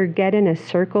not your get in a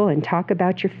circle and talk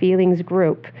about your feelings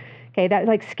group. Okay, that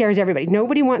like scares everybody.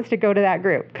 Nobody wants to go to that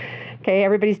group. Okay,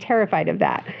 everybody's terrified of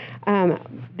that.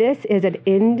 This is an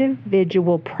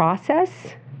individual process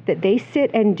that they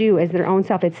sit and do as their own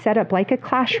self. It's set up like a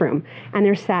classroom, and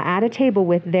they're sat at a table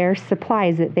with their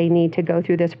supplies that they need to go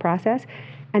through this process.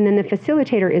 And then the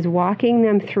facilitator is walking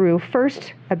them through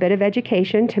first a bit of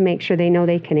education to make sure they know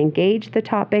they can engage the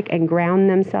topic and ground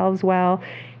themselves well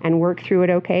and work through it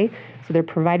okay. So they're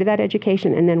provided that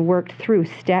education and then worked through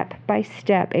step by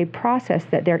step a process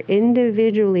that they're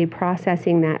individually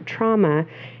processing that trauma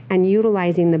and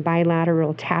utilizing the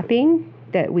bilateral tapping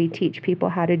that we teach people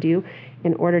how to do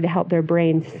in order to help their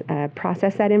brains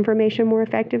process that information more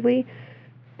effectively.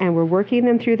 And we're working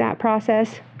them through that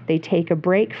process. They take a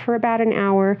break for about an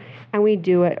hour, and we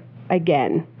do it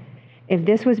again. If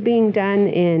this was being done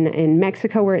in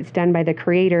Mexico, where it's done by the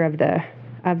creator of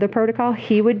the protocol,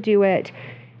 he would do it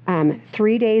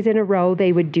 3 days in a row.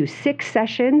 They would do 6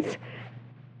 sessions,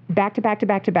 back to back to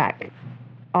back to back,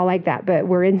 all like that. But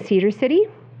we're in Cedar City,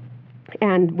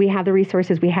 and we have the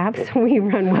resources we have, so we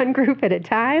run one group at a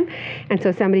time. And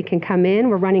so somebody can come in.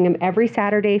 We're running them every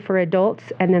Saturday for adults,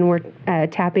 and then we're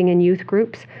tapping in youth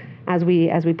groups as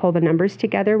we pull the numbers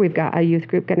together. We've got a youth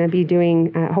group going to be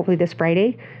doing hopefully this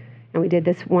Friday, and we did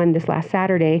this last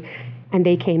Saturday. And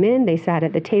they came in, they sat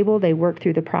at the table, they worked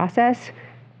through the process.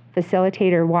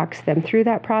 Facilitator walks them through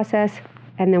that process,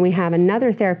 and then we have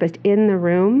another therapist in the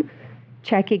room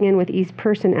checking in with each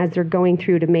person as they're going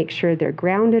through to make sure they're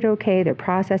grounded okay, they're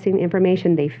processing the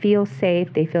information, they feel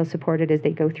safe, they feel supported as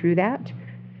they go through that.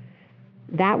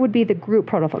 That would be the group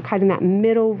protocol, kind of that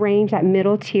middle range, that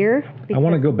middle tier. I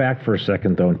want to go back for a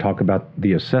second, though, and talk about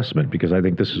the assessment, because I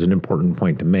think this is an important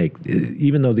point to make.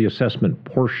 Even though the assessment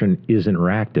portion is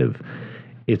interactive,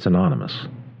 it's anonymous.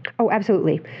 Oh,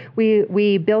 absolutely.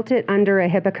 We built it under a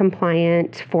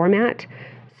HIPAA-compliant format,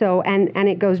 so and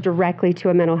it goes directly to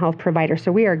a mental health provider.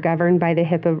 So we are governed by the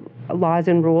HIPAA laws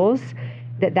and rules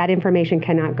that information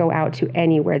cannot go out to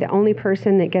anywhere. The only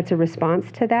person that gets a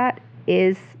response to that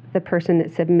is the person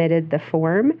that submitted the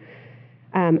form,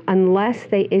 unless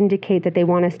they indicate that they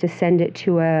want us to send it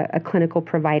to a clinical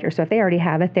provider. So if they already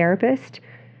have a therapist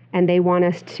and they want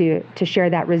us to share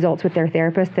that results with their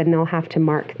therapist, then they'll have to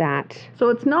mark that. So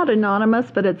it's not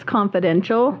anonymous, but it's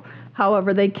confidential.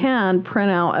 However, they can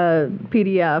print out a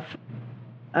PDF,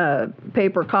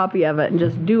 paper copy of it, and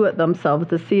just do it themselves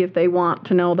to see if they want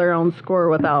to know their own score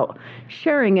without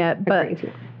sharing it.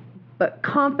 But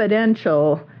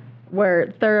confidential,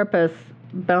 where therapists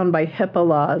bound by HIPAA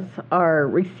laws are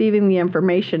receiving the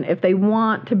information, if they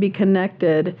want to be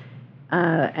connected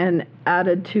and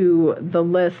added to the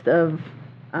list of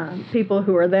people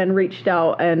who are then reached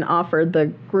out and offered the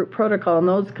group protocol and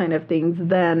those kind of things,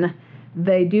 then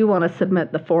they do want to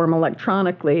submit the form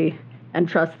electronically and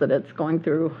trust that it's going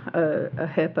through a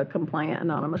HIPAA compliant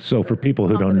anonymous. So for people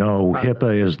who don't know,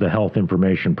 HIPAA is the Health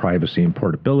Information Privacy and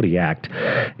Portability Act,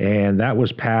 and that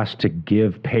was passed to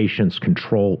give patients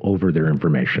control over their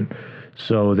information.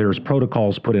 So there's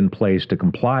protocols put in place to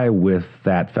comply with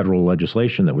that federal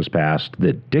legislation that was passed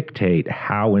that dictate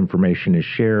how information is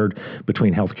shared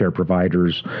between healthcare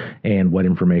providers and what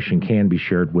information can be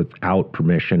shared without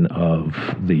permission of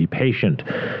the patient.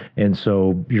 And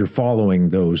so you're following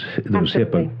those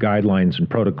Absolutely. HIPAA guidelines and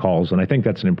protocols, and I think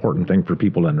that's an important thing for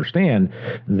people to understand,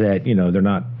 that they're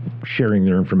not sharing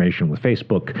their information with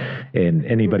Facebook and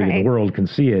anybody in the world can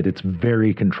see it. It's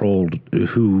very controlled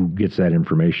who gets that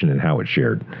information and how it's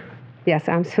shared. Yes,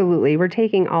 absolutely. We're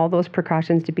taking all those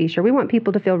precautions to be sure. We want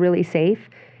people to feel really safe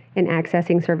in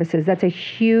accessing services. That's a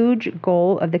huge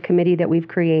goal of the committee that we've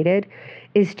created,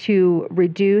 is to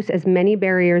reduce as many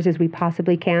barriers as we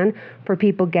possibly can for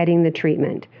people getting the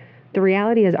treatment. The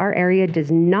reality is our area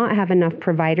does not have enough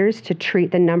providers to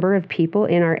treat the number of people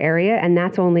in our area, and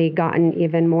that's only gotten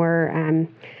even more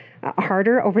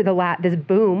harder over this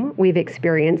boom we've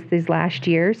experienced these last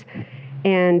years.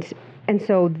 And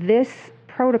so this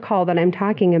protocol that I'm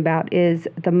talking about is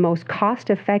the most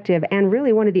cost-effective and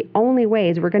really one of the only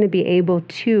ways we're going to be able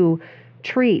to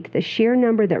treat the sheer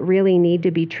number that really need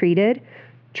to be treated,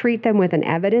 treat them with an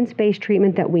evidence-based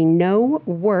treatment that we know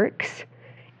works,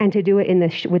 and to do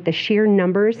it with the sheer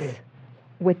numbers,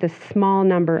 with the small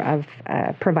number of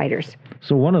providers.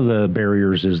 So one of the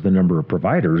barriers is the number of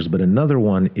providers, but another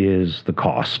one is the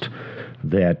cost.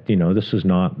 That, this is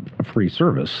not a free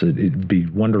service. It'd be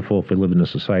wonderful if we lived in a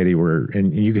society where,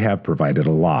 and you have provided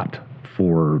a lot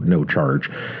for no charge,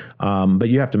 but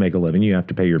you have to make a living, you have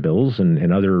to pay your bills,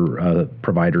 and other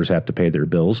providers have to pay their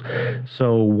bills.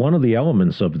 So one of the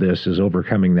elements of this is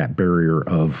overcoming that barrier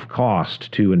of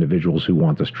cost to individuals who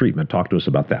want this treatment. Talk to us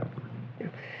about that.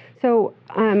 So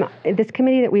this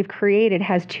committee that we've created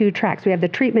has two tracks. We have the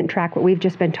treatment track, what we've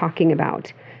just been talking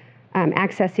about.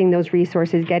 Accessing those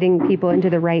resources, getting people into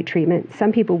the right treatment.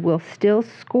 Some people will still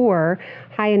score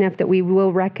high enough that we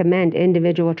will recommend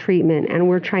individual treatment, and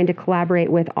we're trying to collaborate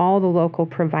with all the local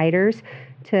providers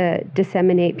to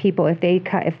disseminate people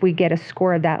if we get a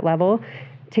score of that level,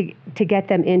 to get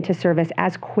them into service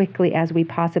as quickly as we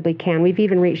possibly can. We've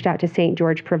even reached out to St.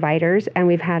 George providers, and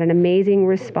we've had an amazing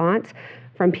response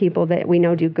from people that we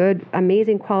know do good,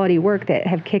 amazing quality work that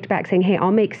have kicked back saying, hey,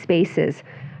 I'll make spaces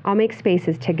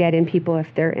to get in people if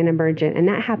they're in emergent. And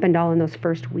that happened all in those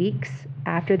first weeks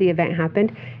after the event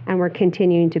happened. And we're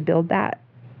continuing to build that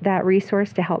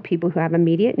resource to help people who have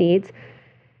immediate needs.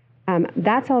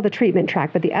 That's all the treatment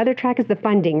track. But the other track is the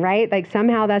funding, right? Like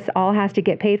somehow that's all has to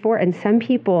get paid for. And some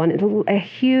people, and it's a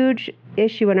huge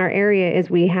issue in our area, is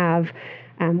we have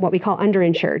what we call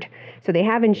underinsured. So they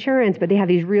have insurance, but they have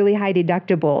these really high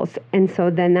deductibles. And so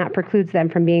then that precludes them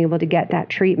from being able to get that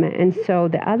treatment. And so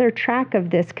the other track of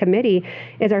this committee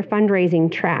is our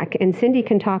fundraising track. And Cindy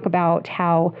can talk about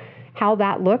how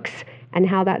that looks and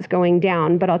how that's going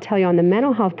down. But I'll tell you, on the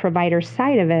mental health provider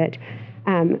side of it,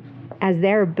 as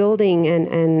they're building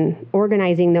and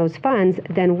organizing those funds,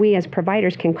 then we as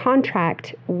providers can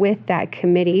contract with that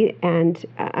committee and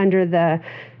under the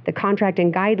contract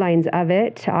and guidelines of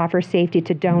it to offer safety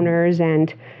to donors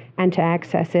and to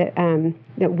access it,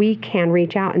 that we can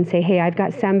reach out and say, hey, I've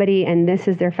got somebody and this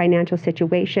is their financial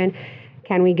situation.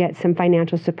 Can we get some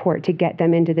financial support to get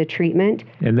them into the treatment?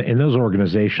 And those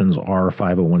organizations are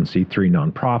 501c3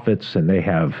 nonprofits, and they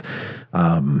have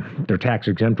they're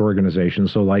tax-exempt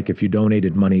organizations. So like if you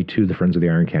donated money to the Friends of the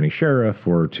Iron County Sheriff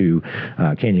or to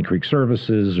Canyon Creek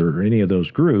Services or any of those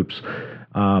groups,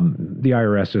 the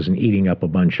IRS isn't eating up a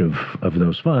bunch of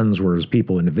those funds, whereas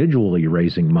people individually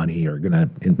raising money are going to,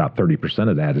 about 30%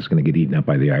 of that is going to get eaten up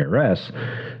by the IRS.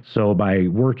 So by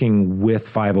working with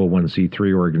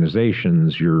 501c3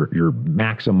 organizations, you're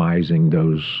maximizing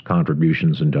those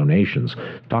contributions and donations.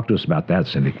 Talk to us about that,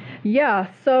 Cindy. Yeah,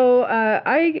 so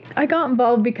I got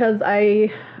involved because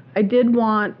I did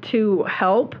want to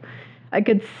help. I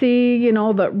could see,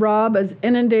 that Rob is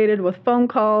inundated with phone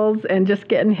calls and just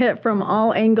getting hit from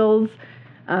all angles.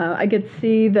 I could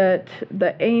see that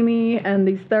Amy and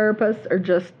these therapists are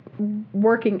just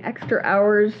working extra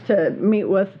hours to meet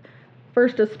with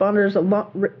first responders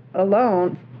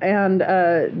alone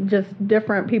and just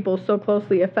different people so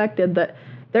closely affected that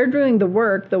they're doing the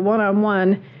work, the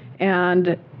one-on-one,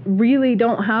 and really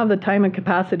don't have the time and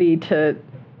capacity to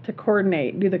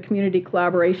coordinate, do the community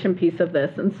collaboration piece of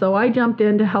this. And so I jumped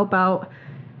in to help out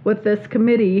with this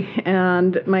committee,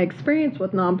 and my experience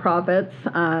with nonprofits,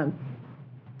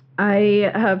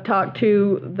 I have talked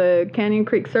to the Canyon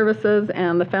Creek Services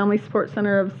and the Family Support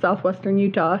Center of Southwestern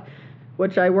Utah,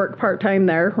 which I work part-time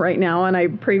there right now, and I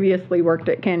previously worked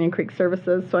at Canyon Creek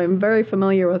Services, so I'm very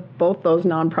familiar with both those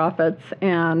nonprofits,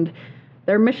 and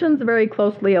their missions very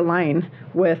closely align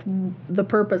with the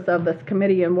purpose of this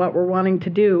committee and what we're wanting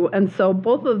to do. And so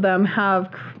both of them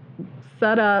have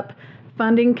set up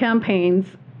funding campaigns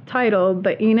titled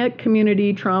the Enoch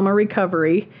Community Trauma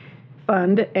Recovery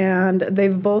Fund, and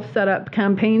they've both set up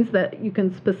campaigns that you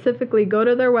can specifically go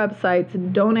to their websites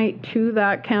and donate to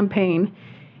that campaign,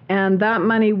 and that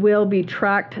money will be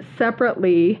tracked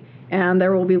separately, and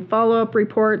there will be follow-up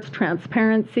reports,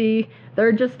 transparency.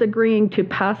 They're just agreeing to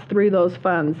pass through those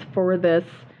funds for this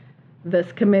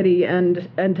committee and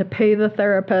to pay the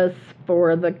therapists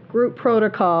for the group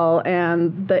protocol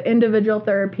and the individual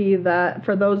therapy that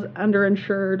for those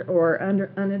underinsured or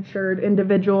uninsured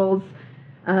individuals,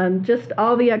 just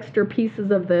all the extra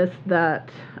pieces of this that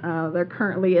there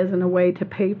currently isn't a way to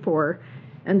pay for.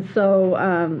 And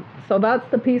so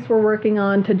that's the piece we're working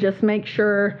on, to just make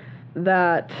sure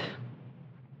that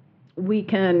we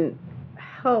can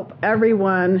help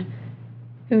everyone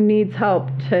who needs help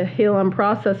to heal and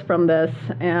process from this,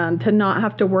 and to not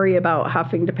have to worry about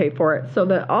having to pay for it, so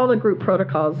that all the group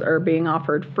protocols are being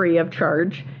offered free of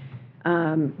charge.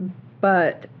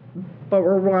 But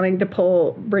we're wanting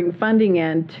to bring funding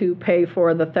in to pay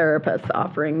for the therapists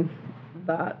offering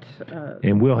that.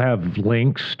 And we'll have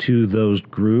links to those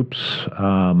groups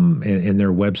in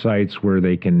their websites where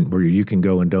you can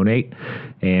go and donate,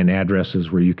 and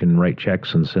addresses where you can write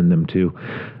checks and send them to.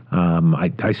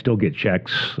 I still get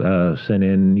checks sent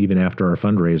in even after our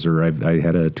fundraiser. I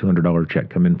had a $200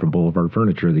 check come in from Boulevard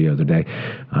Furniture the other day.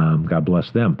 God bless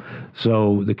them.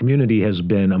 So the community has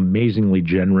been amazingly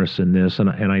generous in this, and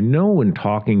I know in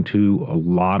talking to a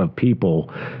lot of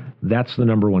people, that's the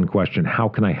number one question: how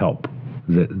can I help?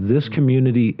 This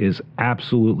community is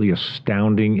absolutely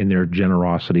astounding in their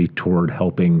generosity toward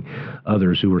helping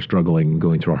others who are struggling and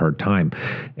going through a hard time.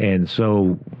 And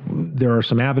so there are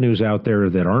some avenues out there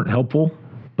that aren't helpful,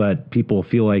 but people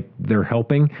feel like they're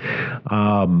helping.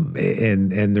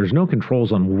 And there's no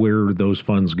controls on where those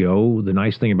funds go. The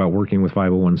nice thing about working with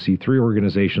 501c3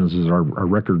 organizations is our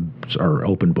records are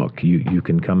open book. You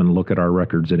can come and look at our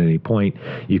records at any point.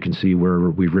 You can see where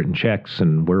we've written checks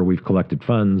and where we've collected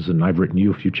funds. And I've written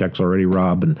you a few checks already,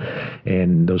 Rob,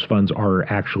 and those funds are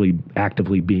actually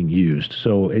actively being used.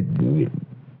 So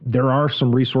there are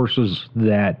some resources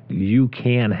that you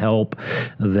can help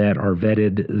that are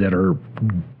vetted, that are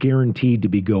guaranteed to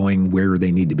be going where they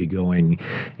need to be going,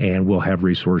 and we'll have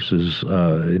resources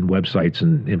and websites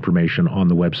and information on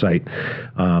the website,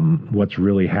 what's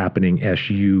really happening,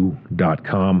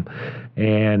 su.com.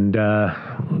 And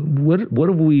what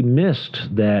have we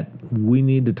missed that we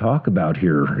need to talk about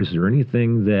here? Is there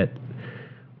anything that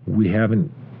we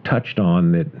haven't touched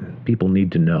on that people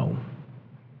need to know?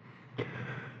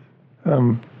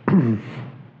 From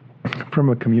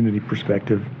a community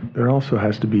perspective, there also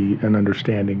has to be an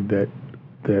understanding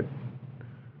that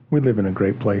we live in a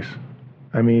great place.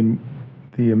 I mean,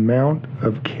 the amount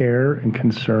of care and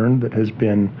concern that has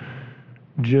been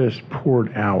just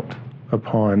poured out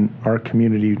upon our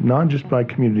community, not just by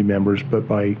community members, but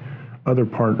by other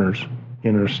partners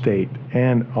in our state,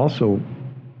 and also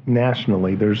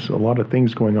nationally. There's a lot of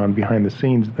things going on behind the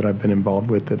scenes that I've been involved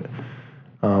with that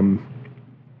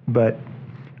but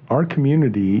our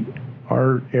community,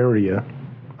 our area,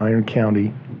 Iron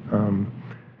County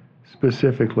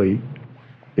specifically,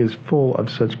 is full of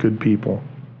such good people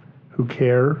who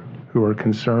care, who are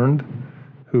concerned,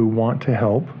 who want to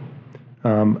help.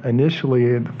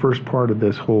 Initially, the first part of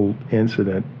this whole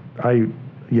incident, I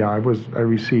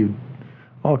received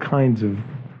all kinds of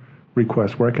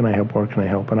requests. Where can I help? Where can I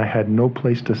help? And I had no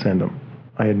place to send them.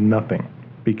 I had nothing,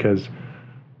 because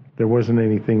there wasn't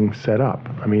anything set up.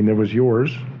 I mean, there was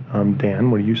yours,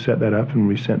 Dan, where you set that up and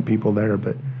we sent people there.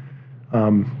 But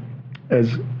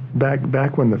as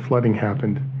back when the flooding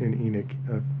happened in Enoch,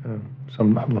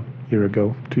 some year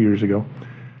ago, 2 years ago,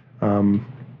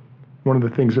 one of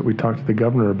the things that we talked to the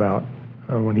governor about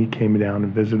when he came down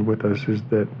and visited with us is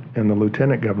that, and the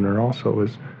lieutenant governor also,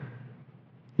 is,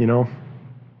 the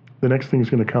next thing's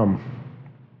going to come,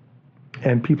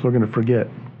 and people are going to forget.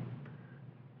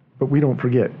 But we don't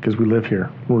forget because we live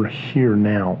here. We're here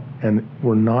now, and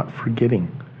we're not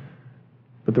forgetting.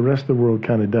 But the rest of the world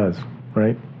kind of does,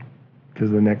 right? Because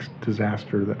of the next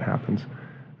disaster that happens.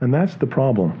 And that's the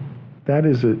problem. That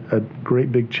is a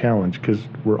great big challenge because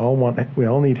we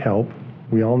all need help.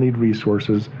 We all need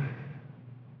resources.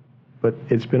 But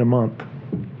it's been a month.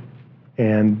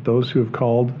 And those who have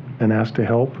called and asked to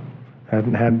help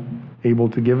haven't had able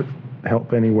to give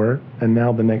help anywhere. And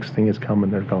now the next thing is coming,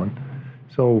 they're gone.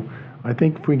 So I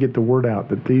think if we get the word out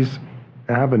that these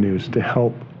avenues to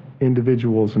help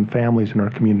individuals and families in our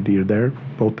community are there,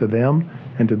 both to them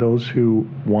and to those who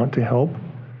want to help,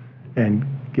 and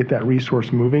get that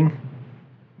resource moving,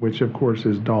 which of course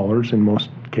is dollars in most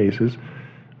cases.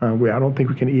 I don't think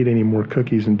we can eat any more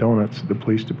cookies and donuts at the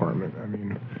police department. I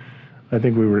mean, I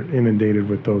think we were inundated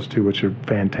with those two, which are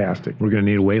fantastic. We're going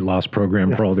to need a weight loss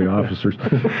program for all the officers.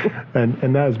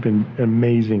 And that has been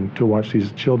amazing to watch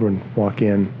these children walk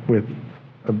in with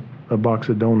a box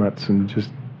of donuts and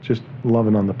just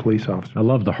loving on the police officers. I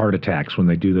love the heart attacks when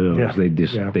they do those.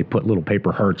 Yeah. They put little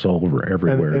paper hearts all over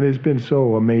everywhere. And it's been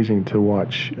so amazing to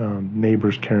watch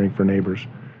neighbors caring for neighbors.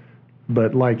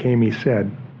 But like Amy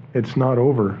said, it's not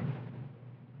over.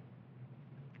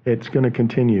 It's going to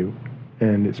continue.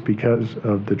 And it's because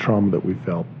of the trauma that we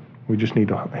felt. We just need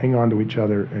to hang on to each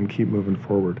other and keep moving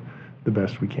forward the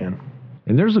best we can.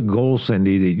 And there's a goal,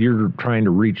 Cindy, that you're trying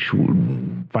to reach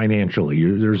financially.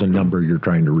 There's a number you're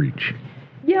trying to reach.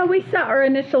 Yeah, we set our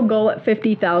initial goal at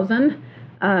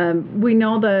 $50,000. We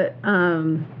know that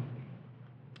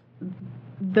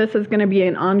this is going to be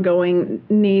an ongoing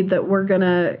need that we're going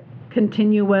to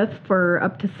continue with for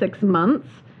up to 6 months.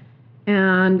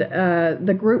 And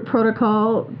the group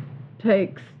protocol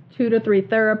takes 2 to 3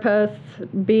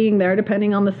 therapists being there,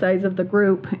 depending on the size of the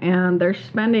group, and they're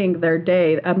spending their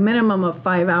day, a minimum of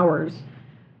 5 hours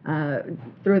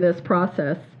through this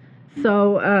process.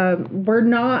 So we're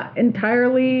not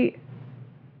entirely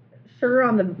sure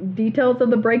on the details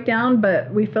of the breakdown,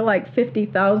 but we feel like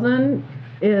 50,000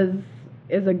 is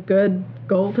a good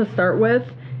goal to start with.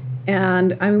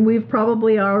 And I mean, we've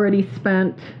probably already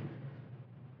spent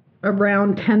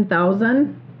around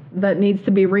 10,000 that needs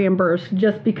to be reimbursed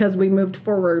just because we moved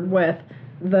forward with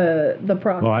the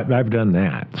process. Well, I've done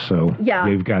that, so yeah.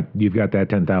 you've got that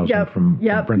 10,000 from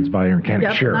Friends of Iron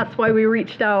County Sheriff. That's why we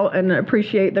reached out and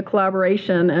appreciate the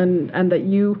collaboration and that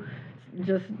you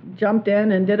just jumped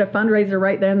in and did a fundraiser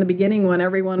right there in the beginning when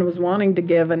everyone was wanting to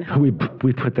give and help.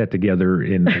 We put that together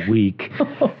in a week.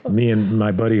 Me and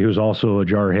my buddy, who's also a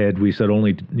jarhead, we said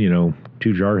only 2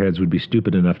 jarheads would be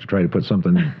stupid enough to try to put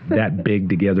something that big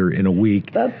together in a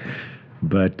week.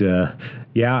 But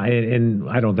yeah, and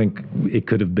I don't think it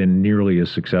could have been nearly as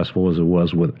successful as it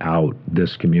was without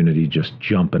this community just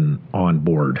jumping on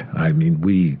board. I mean,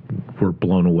 we were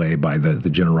blown away by the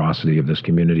generosity of this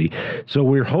community. So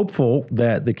we're hopeful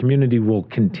that the community will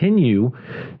continue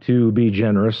to be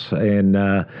generous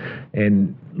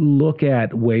and look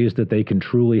at ways that they can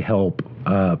truly help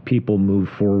people move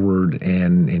forward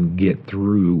and get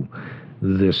through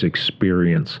this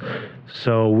experience.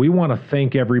 So we want to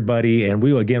thank everybody, and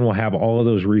we'll have all of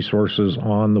those resources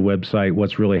on the website,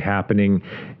 what's really happening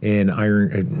in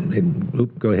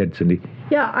go ahead, Cindy.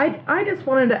 Yeah, I just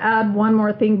wanted to add one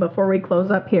more thing before we close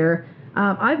up here.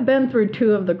 I've been through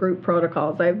 2 of the group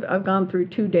protocols. I've gone through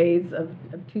 2 days of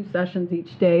 2 sessions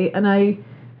each day, and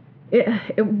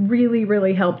it really,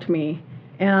 really helped me.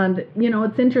 And,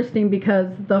 it's interesting because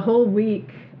the whole week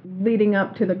leading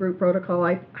up to the group protocol,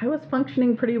 I was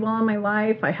functioning pretty well in my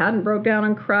life. I hadn't broke down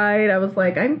and cried. I was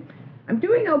like, I'm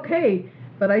doing okay.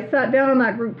 But I sat down on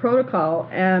that group protocol,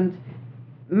 and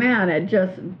man, it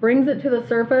just brings it to the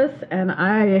surface, and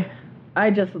I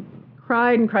just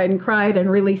cried and cried and cried and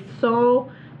released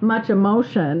so much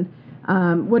emotion,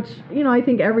 which, I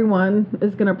think everyone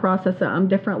is going to process it on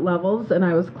different levels, and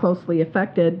I was closely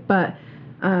affected. But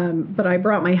I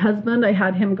brought my husband. I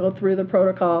had him go through the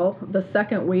protocol the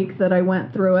second week that I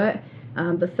went through it.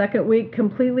 The second week,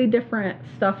 completely different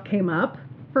stuff came up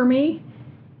for me.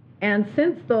 And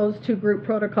since those 2 group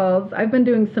protocols, I've been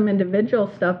doing some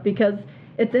individual stuff because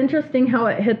it's interesting how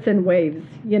it hits in waves,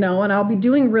 and I'll be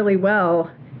doing really well.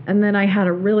 And then I had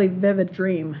a really vivid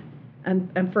dream.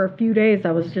 And for a few days,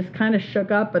 I was just kind of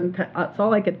shook up, and that's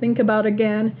all I could think about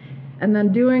again. And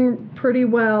then doing pretty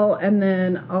well, and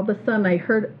then all of a sudden I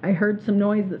heard some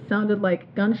noise that sounded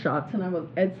like gunshots, and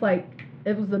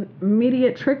it was an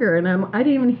immediate trigger, and I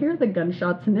didn't even hear the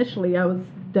gunshots initially. I was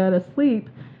dead asleep,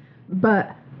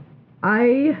 but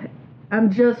I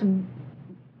am just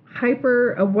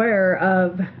hyper aware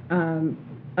of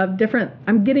different,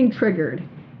 I'm getting triggered.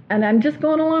 And I'm just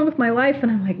going along with my life,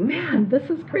 and I'm like, man, this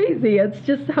is crazy. It's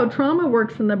just how trauma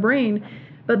works in the brain.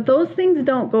 But those things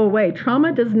don't go away.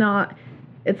 Trauma does not,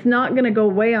 it's not going to go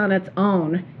away on its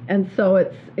own. And so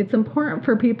it's important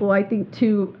for people, I think,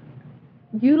 to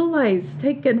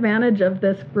take advantage of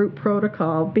this group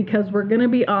protocol, because we're going to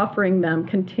be offering them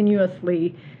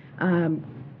continuously.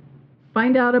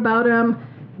 Find out about them,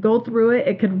 go through it.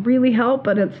 It could really help,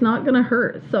 but it's not going to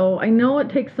hurt. So I know it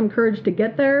takes some courage to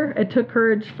get there. It took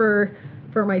courage for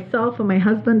myself and my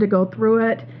husband to go through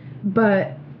it,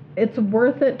 but it's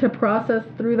worth it to process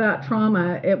through that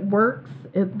trauma. It works.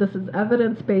 This is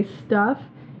evidence-based stuff.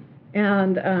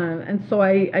 And so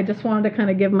I just wanted to kind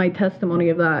of give my testimony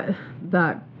of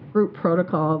that group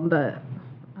protocol, that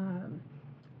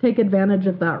take advantage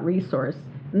of that resource.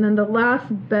 And then the last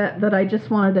bit that I just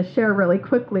wanted to share really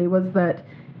quickly was that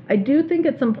I do think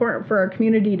it's important for our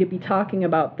community to be talking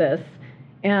about this.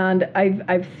 And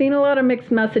I've seen a lot of mixed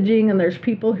messaging, and there's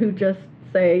people who just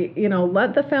say,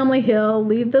 let the family heal,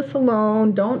 leave this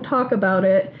alone, don't talk about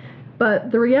it.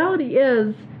 But the reality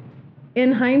is,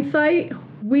 in hindsight,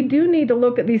 we do need to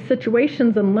look at these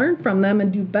situations and learn from them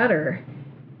and do better.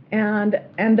 And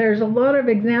there's a lot of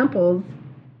examples,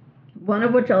 one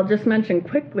of which I'll just mention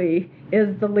quickly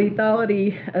is the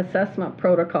lethality assessment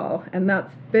protocol, and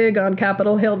that's big on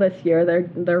Capitol Hill this year.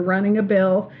 They're running a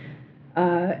bill,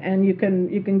 and you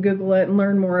can Google it and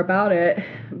learn more about it.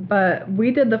 But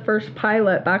we did the first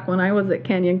pilot back when I was at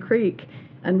Canyon Creek,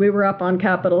 and we were up on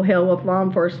Capitol Hill with law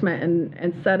enforcement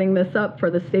and setting this up for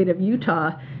the state of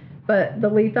Utah. But the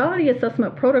lethality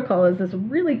assessment protocol is this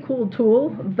really cool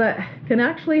tool that can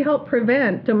actually help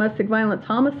prevent domestic violence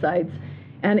homicides.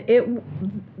 And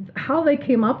how they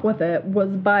came up with it was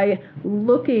by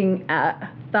looking at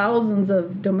thousands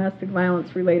of domestic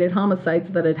violence related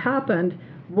homicides that had happened.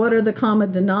 What are the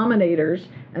common denominators?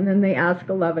 And then they ask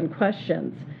 11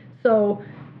 questions. So,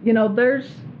 there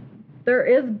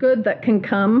is good that can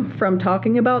come from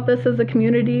talking about this as a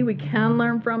community. We can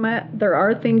learn from it. There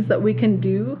are things that we can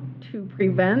do to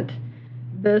prevent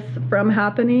this from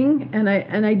happening, and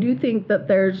I do think that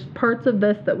there's parts of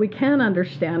this that we can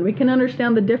understand. We can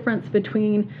understand the difference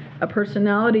between a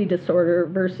personality disorder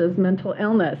versus mental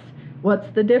illness. What's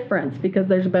the difference? Because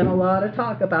there's been a lot of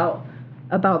talk about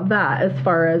that, as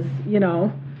far as,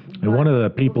 And one of the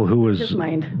people who was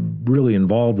really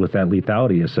involved with that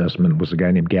lethality assessment was a guy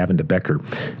named Gavin DeBecker.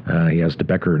 He has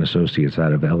DeBecker and Associates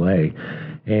out of L.A.,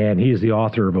 and he is the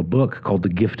author of a book called The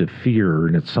Gift of Fear,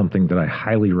 and it's something that I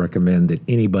highly recommend that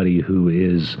anybody who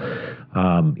is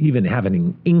even having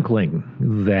an inkling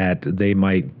that they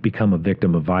might become a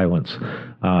victim of violence,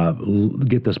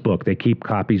 get this book. They keep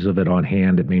copies of it on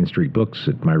hand at Main Street Books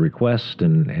at my request,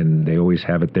 and they always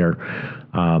have it there.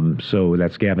 So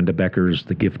that's Gavin DeBecker's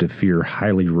The Gift of Fear.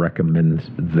 Highly recommend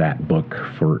that book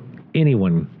for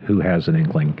anyone who has an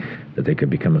inkling that they could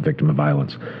become a victim of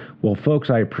violence. Well, folks,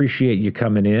 I appreciate you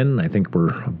coming in. I think we're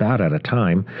about out of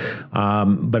time.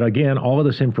 But again, all of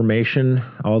this information,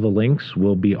 all the links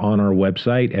will be on our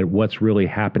website at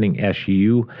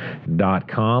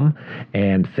what'sreallyhappeningsu.com.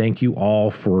 And thank you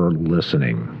all for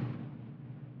listening.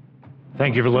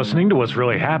 Thank you for listening to What's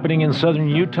Really Happening in Southern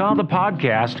Utah, the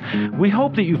podcast. We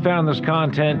hope that you found this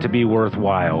content to be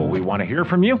worthwhile. We want to hear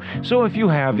from you, so if you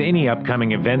have any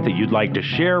upcoming event that you'd like to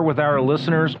share with our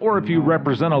listeners, or if you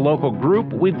represent a local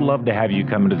group, we'd love to have you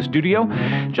come into the studio.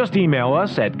 Just email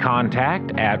us at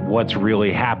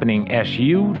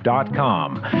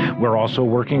contact@what'sreallyhappeningsu.com. We're also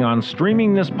working on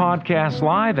streaming this podcast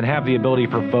live and have the ability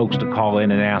for folks to call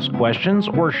in and ask questions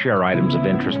or share items of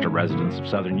interest to residents of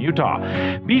Southern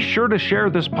Utah. Be sure to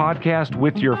share this podcast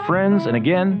with your friends, and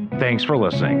again, thanks for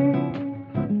listening.